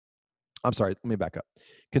 I'm sorry, let me back up.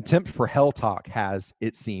 Contempt for hell talk has,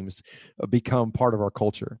 it seems, become part of our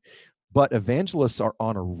culture. But evangelists are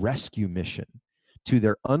on a rescue mission to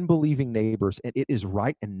their unbelieving neighbors, and it is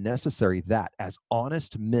right and necessary that, as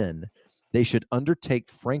honest men, they should undertake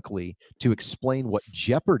frankly to explain what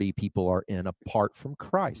jeopardy people are in apart from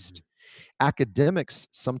Christ. Academics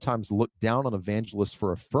sometimes look down on evangelists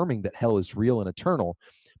for affirming that hell is real and eternal,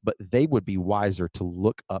 but they would be wiser to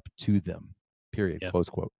look up to them. Period. Yeah. Close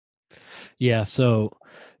quote. Yeah. So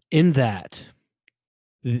in that,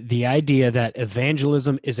 the idea that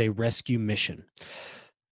evangelism is a rescue mission.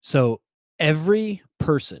 So every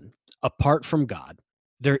person apart from God,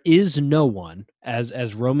 there is no one,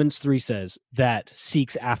 as Romans 3 says, that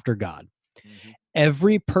seeks after God. Mm-hmm.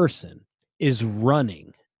 Every person is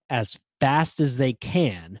running as fast as they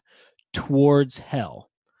can towards hell.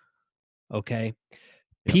 Okay? Yep.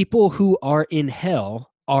 People who are in hell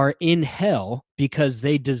because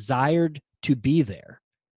they desired to be there.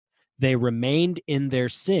 They remained in their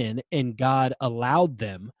sin, and God allowed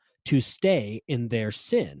them to stay in their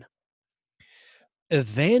sin.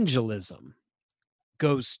 Evangelism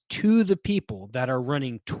goes to the people that are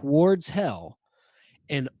running towards hell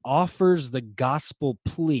and offers the gospel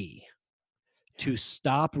plea to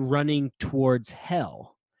stop running towards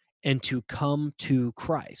hell and to come to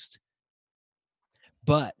Christ.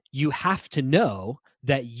 But you have to know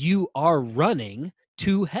that you are running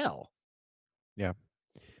to hell. Yeah.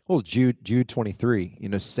 Well, Jude 23,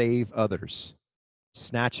 save others,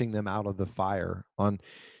 snatching them out of the fire,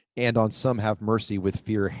 and on some have mercy with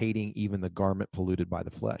fear, hating even the garment polluted by the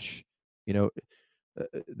flesh.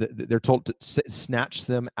 They're told to snatch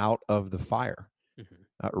them out of the fire,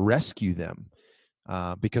 rescue them,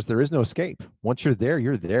 because there is no escape. Once you're there,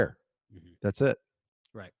 you're there. Mm-hmm. That's it.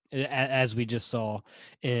 Right. As we just saw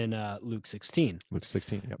in Luke 16. Luke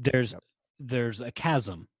 16, yep. There's a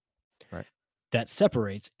chasm, right, that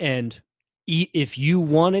separates, and if you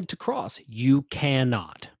wanted to cross, you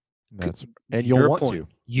cannot. And you'll want to.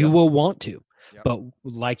 You will want to. Yep. But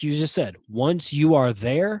like you just said, once you are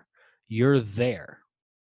there, you're there.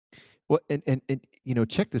 Well, and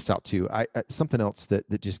check this out too. I something else that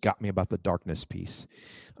just got me about the darkness piece.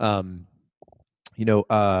 Paul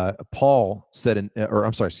said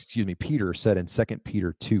Peter said in 2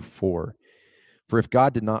 Peter 2:4, for if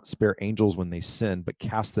God did not spare angels when they sinned, but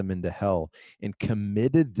cast them into hell and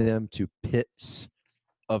committed them to pits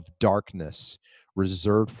of darkness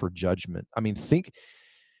reserved for judgment. I mean,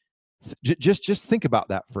 just think about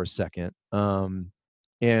that for a second.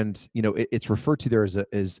 It's referred to there as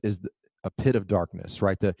a pit of darkness,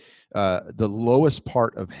 right? The lowest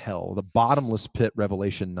part of hell, the bottomless pit.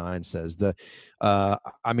 Revelation 9 says. I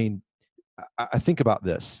think about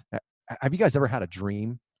this. Have you guys ever had a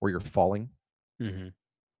dream where you're falling? Mm-hmm.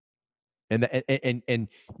 And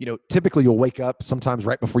typically you'll wake up sometimes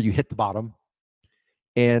right before you hit the bottom,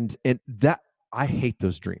 and that I hate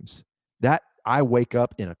those dreams. That I wake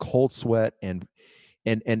up in a cold sweat and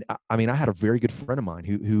I mean, I had a very good friend of mine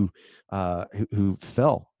who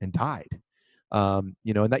fell and died. And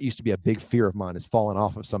that used to be a big fear of mine, is falling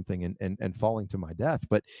off of something and falling to my death.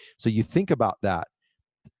 But so you think about that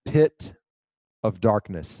pit of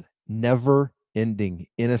darkness, never ending,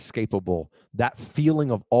 inescapable, that feeling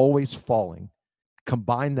of always falling,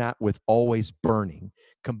 combine that with always burning,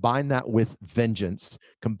 combine that with vengeance,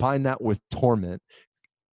 combine that with torment.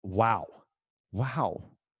 Wow.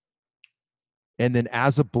 And then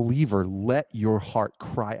as a believer, let your heart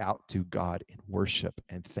cry out to God in worship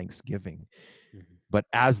and thanksgiving. Mm-hmm. But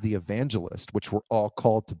as the evangelist, which we're all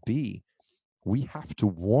called to be, we have to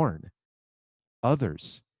warn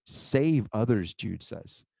others, save others, Jude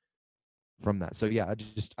says, from that. So yeah, I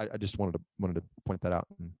just wanted to point that out.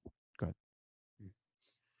 Go ahead.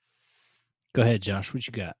 Go ahead, Josh. What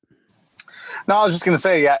you got? No, I was just going to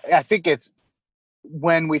say, I think it's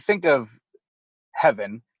when we think of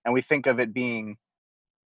heaven and we think of it being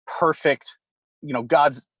perfect,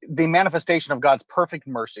 the manifestation of God's perfect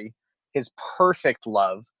mercy, his perfect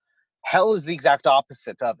love. Hell is the exact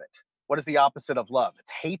opposite of it. What is the opposite of love?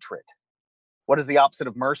 It's hatred. What is the opposite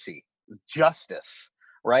of mercy? It's justice,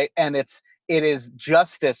 right? And it is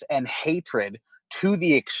justice and hatred to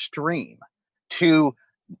the extreme, to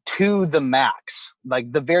the max.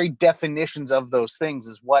 Like the very definitions of those things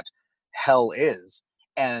is what hell is.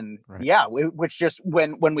 And right. Which just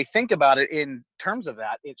when we think about it in terms of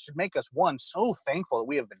that, it should make us, one, so thankful that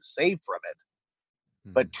we have been saved from it.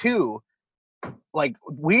 Mm-hmm. But two, like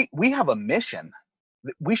we have a mission.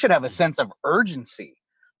 We should have a sense of urgency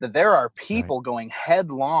that there are people right. going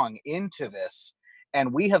headlong into this,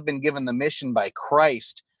 and we have been given the mission by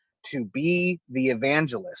Christ to be the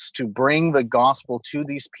evangelist, to bring the gospel to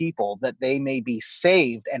these people that they may be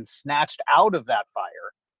saved and snatched out of that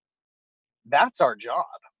fire. That's our job.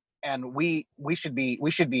 And we should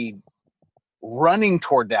be running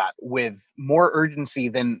toward that with more urgency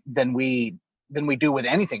than we do with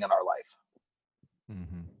anything in our life.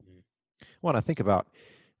 Mm-hmm. Well, I think about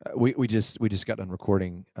we just got done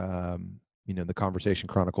recording the Conversation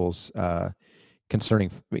Chronicles concerning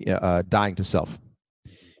dying to self.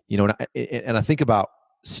 And I think about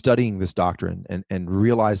studying this doctrine and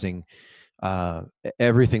realizing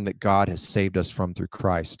everything that God has saved us from through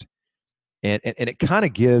Christ. And it kind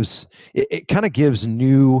of gives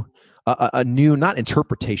new a new, not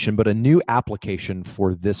interpretation, but a new application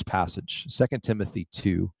for this passage. 2 Timothy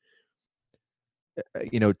 2.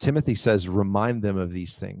 Timothy says, remind them of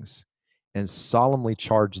these things and solemnly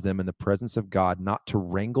charge them in the presence of God not to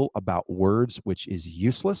wrangle about words, which is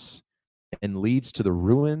useless and leads to the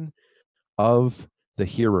ruin of the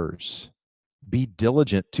hearers. Be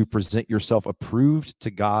diligent to present yourself approved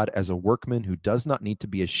to God as a workman who does not need to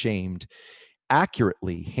be ashamed,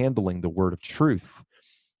 accurately handling the word of truth.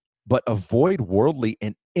 But avoid worldly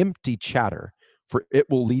and empty chatter, for it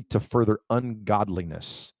will lead to further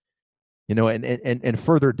ungodliness. And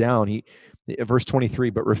further down, verse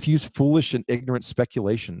 23, but refuse foolish and ignorant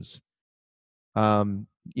speculations. I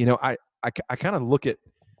kind of look at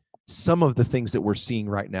some of the things that we're seeing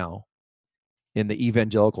right now in the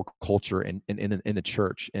evangelical culture and in the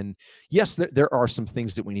church. And yes, there are some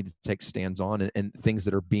things that we need to take stands on and things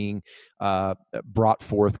that are being brought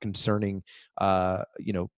forth concerning,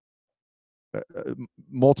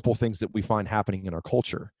 multiple things that we find happening in our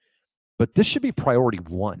culture. But this should be priority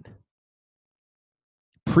one.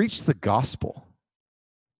 Preach the gospel.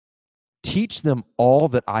 Teach them all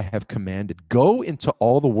that I have commanded. Go into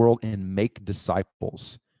all the world and make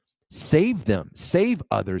disciples. Save them, save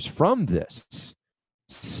others from this.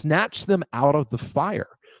 Snatch them out of the fire.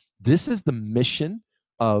 This is the mission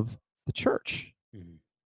of the church. Mm-hmm.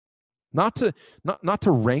 Not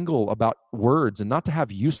to wrangle about words and not to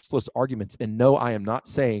have useless arguments. And no, I am not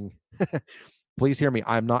saying, please hear me,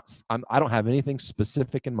 I don't have anything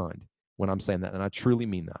specific in mind when I'm saying that, and I truly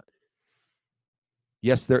mean that.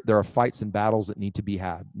 Yes, there are fights and battles that need to be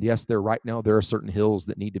had. Yes, there are certain hills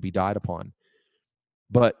that need to be died upon.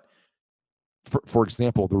 But for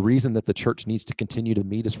example, the reason that the church needs to continue to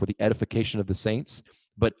meet is for the edification of the saints,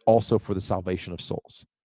 but also for the salvation of souls.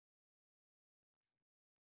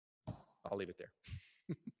 I'll leave it there.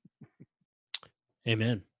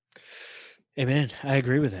 Amen. Amen. I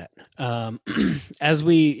agree with that. As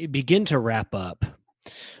we begin to wrap up,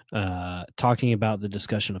 talking about the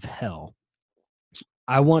discussion of hell,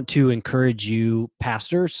 I want to encourage you,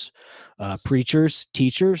 pastors, preachers,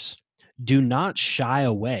 teachers, do not shy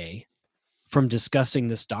away from discussing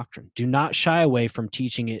this doctrine. Do not shy away from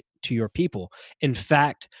teaching it to your people. In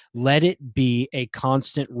fact, let it be a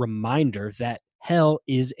constant reminder that hell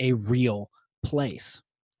is a real place.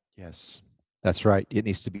 Yes, that's right. It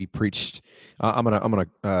needs to be preached. I'm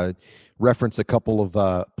gonna reference a couple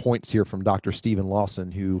of points here from Dr. Stephen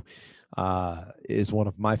Lawson, who is one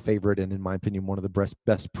of my favorite, and in my opinion, one of the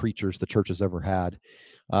best preachers the church has ever had.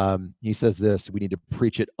 He says this: we need to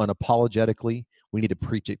preach it unapologetically. We need to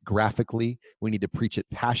preach it graphically. We need to preach it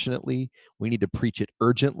passionately. We need to preach it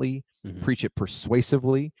urgently, preach it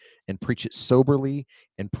persuasively, and preach it soberly,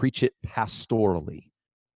 and preach it pastorally.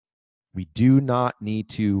 We do not need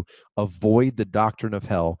to avoid the doctrine of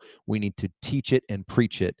hell. We need to teach it and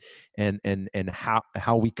preach it. And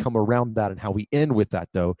how we come around that and how we end with that,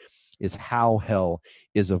 though, is how hell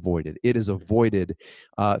is avoided. It is avoided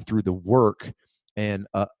through the work and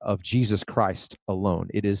of Jesus Christ alone.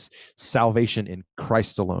 It is salvation in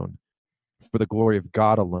Christ alone, for the glory of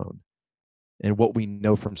God alone, and what we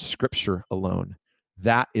know from Scripture alone.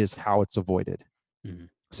 That is how it's avoided.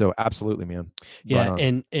 So absolutely, man. Yeah,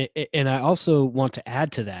 and I also want to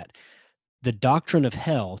add to that, the doctrine of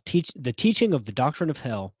hell, the teaching of the doctrine of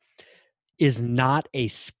hell is not a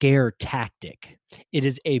scare tactic. It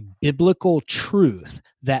is a biblical truth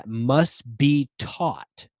that must be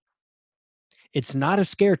taught. It's not a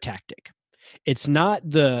scare tactic. It's not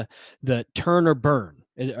the turn or burn.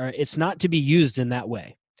 It's not to be used in that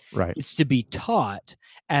way. Right. It's to be taught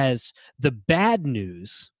as the bad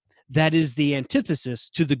news that is the antithesis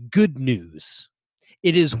to the good news.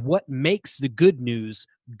 It is what makes the good news,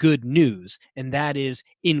 and that is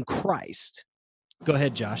in Christ. Go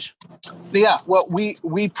ahead, Josh. Yeah, well,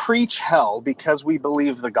 we preach hell because we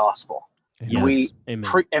believe the gospel. Yes. We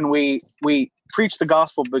preach the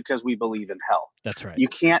gospel because we believe in hell. That's right. You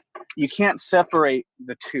can't separate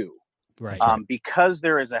the two. Right. Because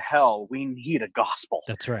there is a hell, we need a gospel.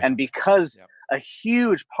 That's right. And because a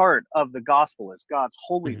huge part of the gospel is God's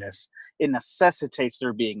holiness, it necessitates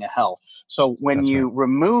there being a hell. So when you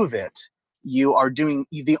remove it, you are doing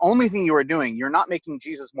the only thing you are doing. You're not making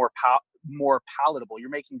Jesus more palatable. You're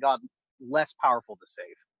making God less powerful to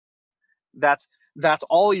save. That's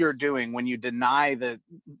all you're doing when you deny the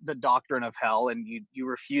doctrine of hell and you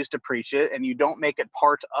refuse to preach it and you don't make it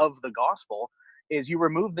part of the gospel. Is you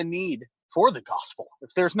remove the need for the gospel.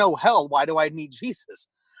 If there's no hell, why do I need Jesus?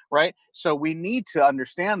 Right? So we need to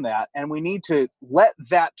understand that, and we need to let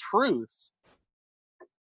that truth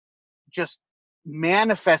just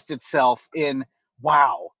manifest itself in,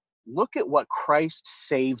 wow, look at what Christ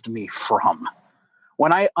saved me from.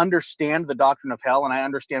 When I understand the doctrine of hell and I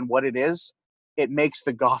understand what it is, it makes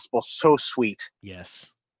the gospel so sweet. Yes.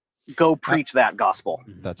 Go preach that gospel.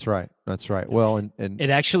 That's right. That's right. Well, and it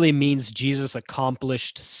actually means Jesus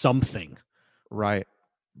accomplished something. Right.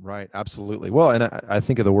 Right. Absolutely. Well, and I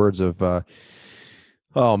think of the words of,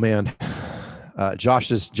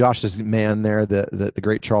 Josh's man there, the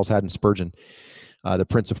great Charles Haddon Spurgeon, the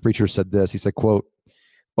Prince of Preachers, said this. He said, quote,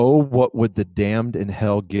 "Oh, what would the damned in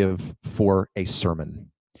hell give for a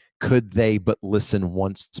sermon? Could they but listen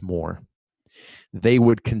once more? They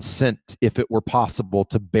would consent, if it were possible,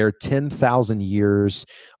 to bear 10,000 years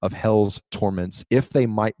of hell's torments, if they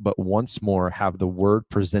might but once more have the word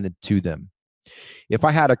presented to them. If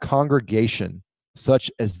I had a congregation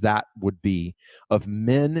such as that would be, of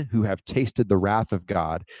men who have tasted the wrath of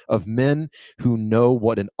God, of men who know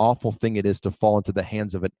what an awful thing it is to fall into the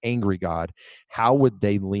hands of an angry God, how would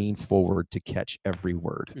they lean forward to catch every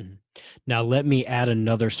word?" Now, let me add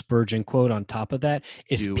another Spurgeon quote on top of that.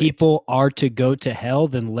 If people are to go to hell,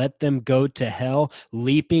 then let them go to hell,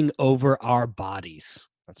 leaping over our bodies.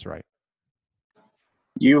 That's right.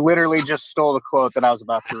 You literally just stole the quote that I was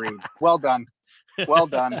about to read. Well done. Well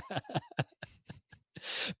done.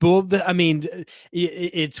 But I mean,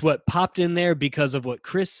 it's what popped in there because of what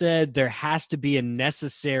Chris said. There has to be a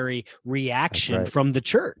necessary reaction from the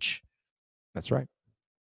church. That's right.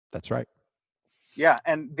 That's right. Yeah,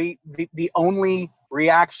 and the only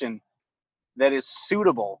reaction that is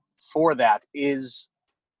suitable for that is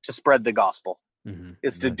to spread the gospel.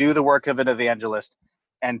 Is to do the work of an evangelist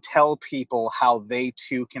and tell people how they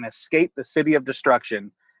too can escape the city of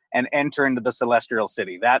destruction and enter into the celestial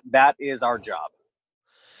city. That is our job.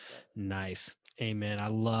 Nice. Amen. I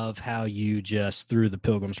love how you just threw the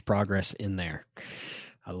Pilgrim's Progress in there.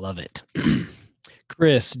 I love it.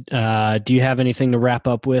 Chris, do you have anything to wrap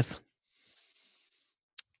up with?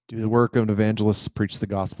 Do the work of an evangelist, preach the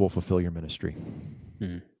gospel, fulfill your ministry.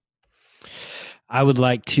 I would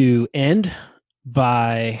like to end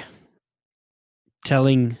by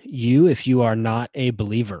telling you, if you are not a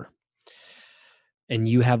believer and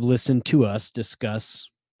you have listened to us discuss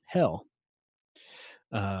hell,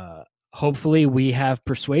 hopefully we have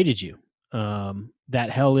persuaded you that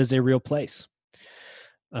hell is a real place,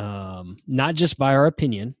 not just by our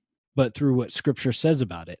opinion, but through what Scripture says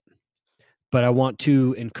about it. But I want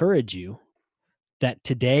to encourage you that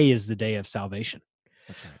today is the day of salvation.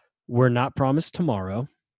 That's right. We're not promised tomorrow,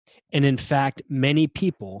 And in fact, many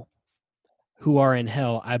people who are in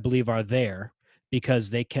hell, I believe, are there because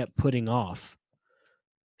they kept putting off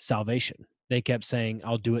salvation. They kept saying,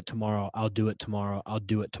 I'll do it tomorrow. I'll do it tomorrow. I'll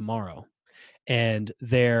do it tomorrow. And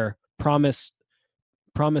their promises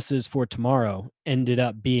for tomorrow ended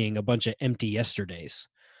up being a bunch of empty yesterdays.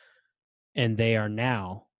 And they are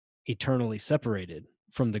now eternally separated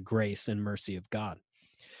from the grace and mercy of God.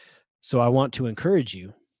 So I want to encourage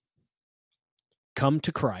you, come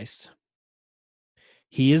to Christ.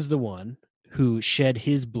 He is the one who shed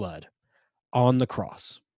his blood on the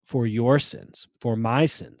cross for your sins, for my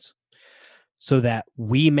sins, so that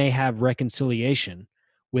we may have reconciliation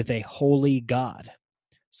with a holy God,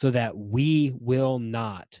 so that we will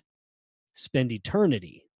not spend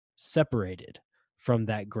eternity separated from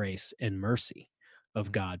that grace and mercy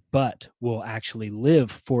of God, but will actually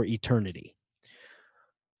live for eternity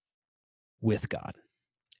with God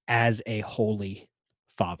as a holy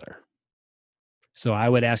Father. So I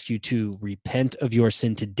would ask you to repent of your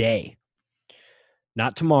sin today,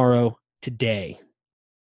 not tomorrow, today,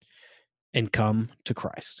 and come to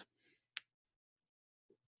Christ.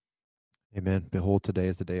 Amen. Behold, today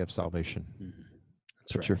is the day of salvation.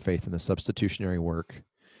 Put your faith in the substitutionary work,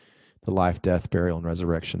 the life, death, burial, and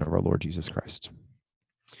resurrection of our Lord Jesus Christ.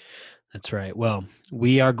 That's right. Well,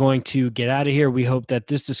 we are going to get out of here. We hope that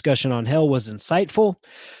this discussion on hell was insightful,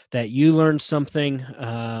 that you learned something,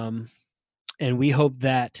 and we hope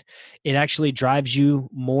that it actually drives you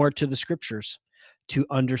more to the scriptures to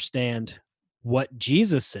understand what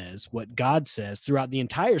Jesus says, what God says throughout the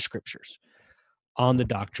entire scriptures on the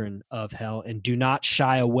doctrine of hell, and do not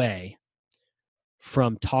shy away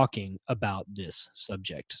from talking about this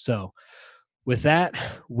subject. So with that,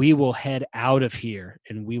 we will head out of here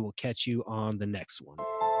and we will catch you on the next one.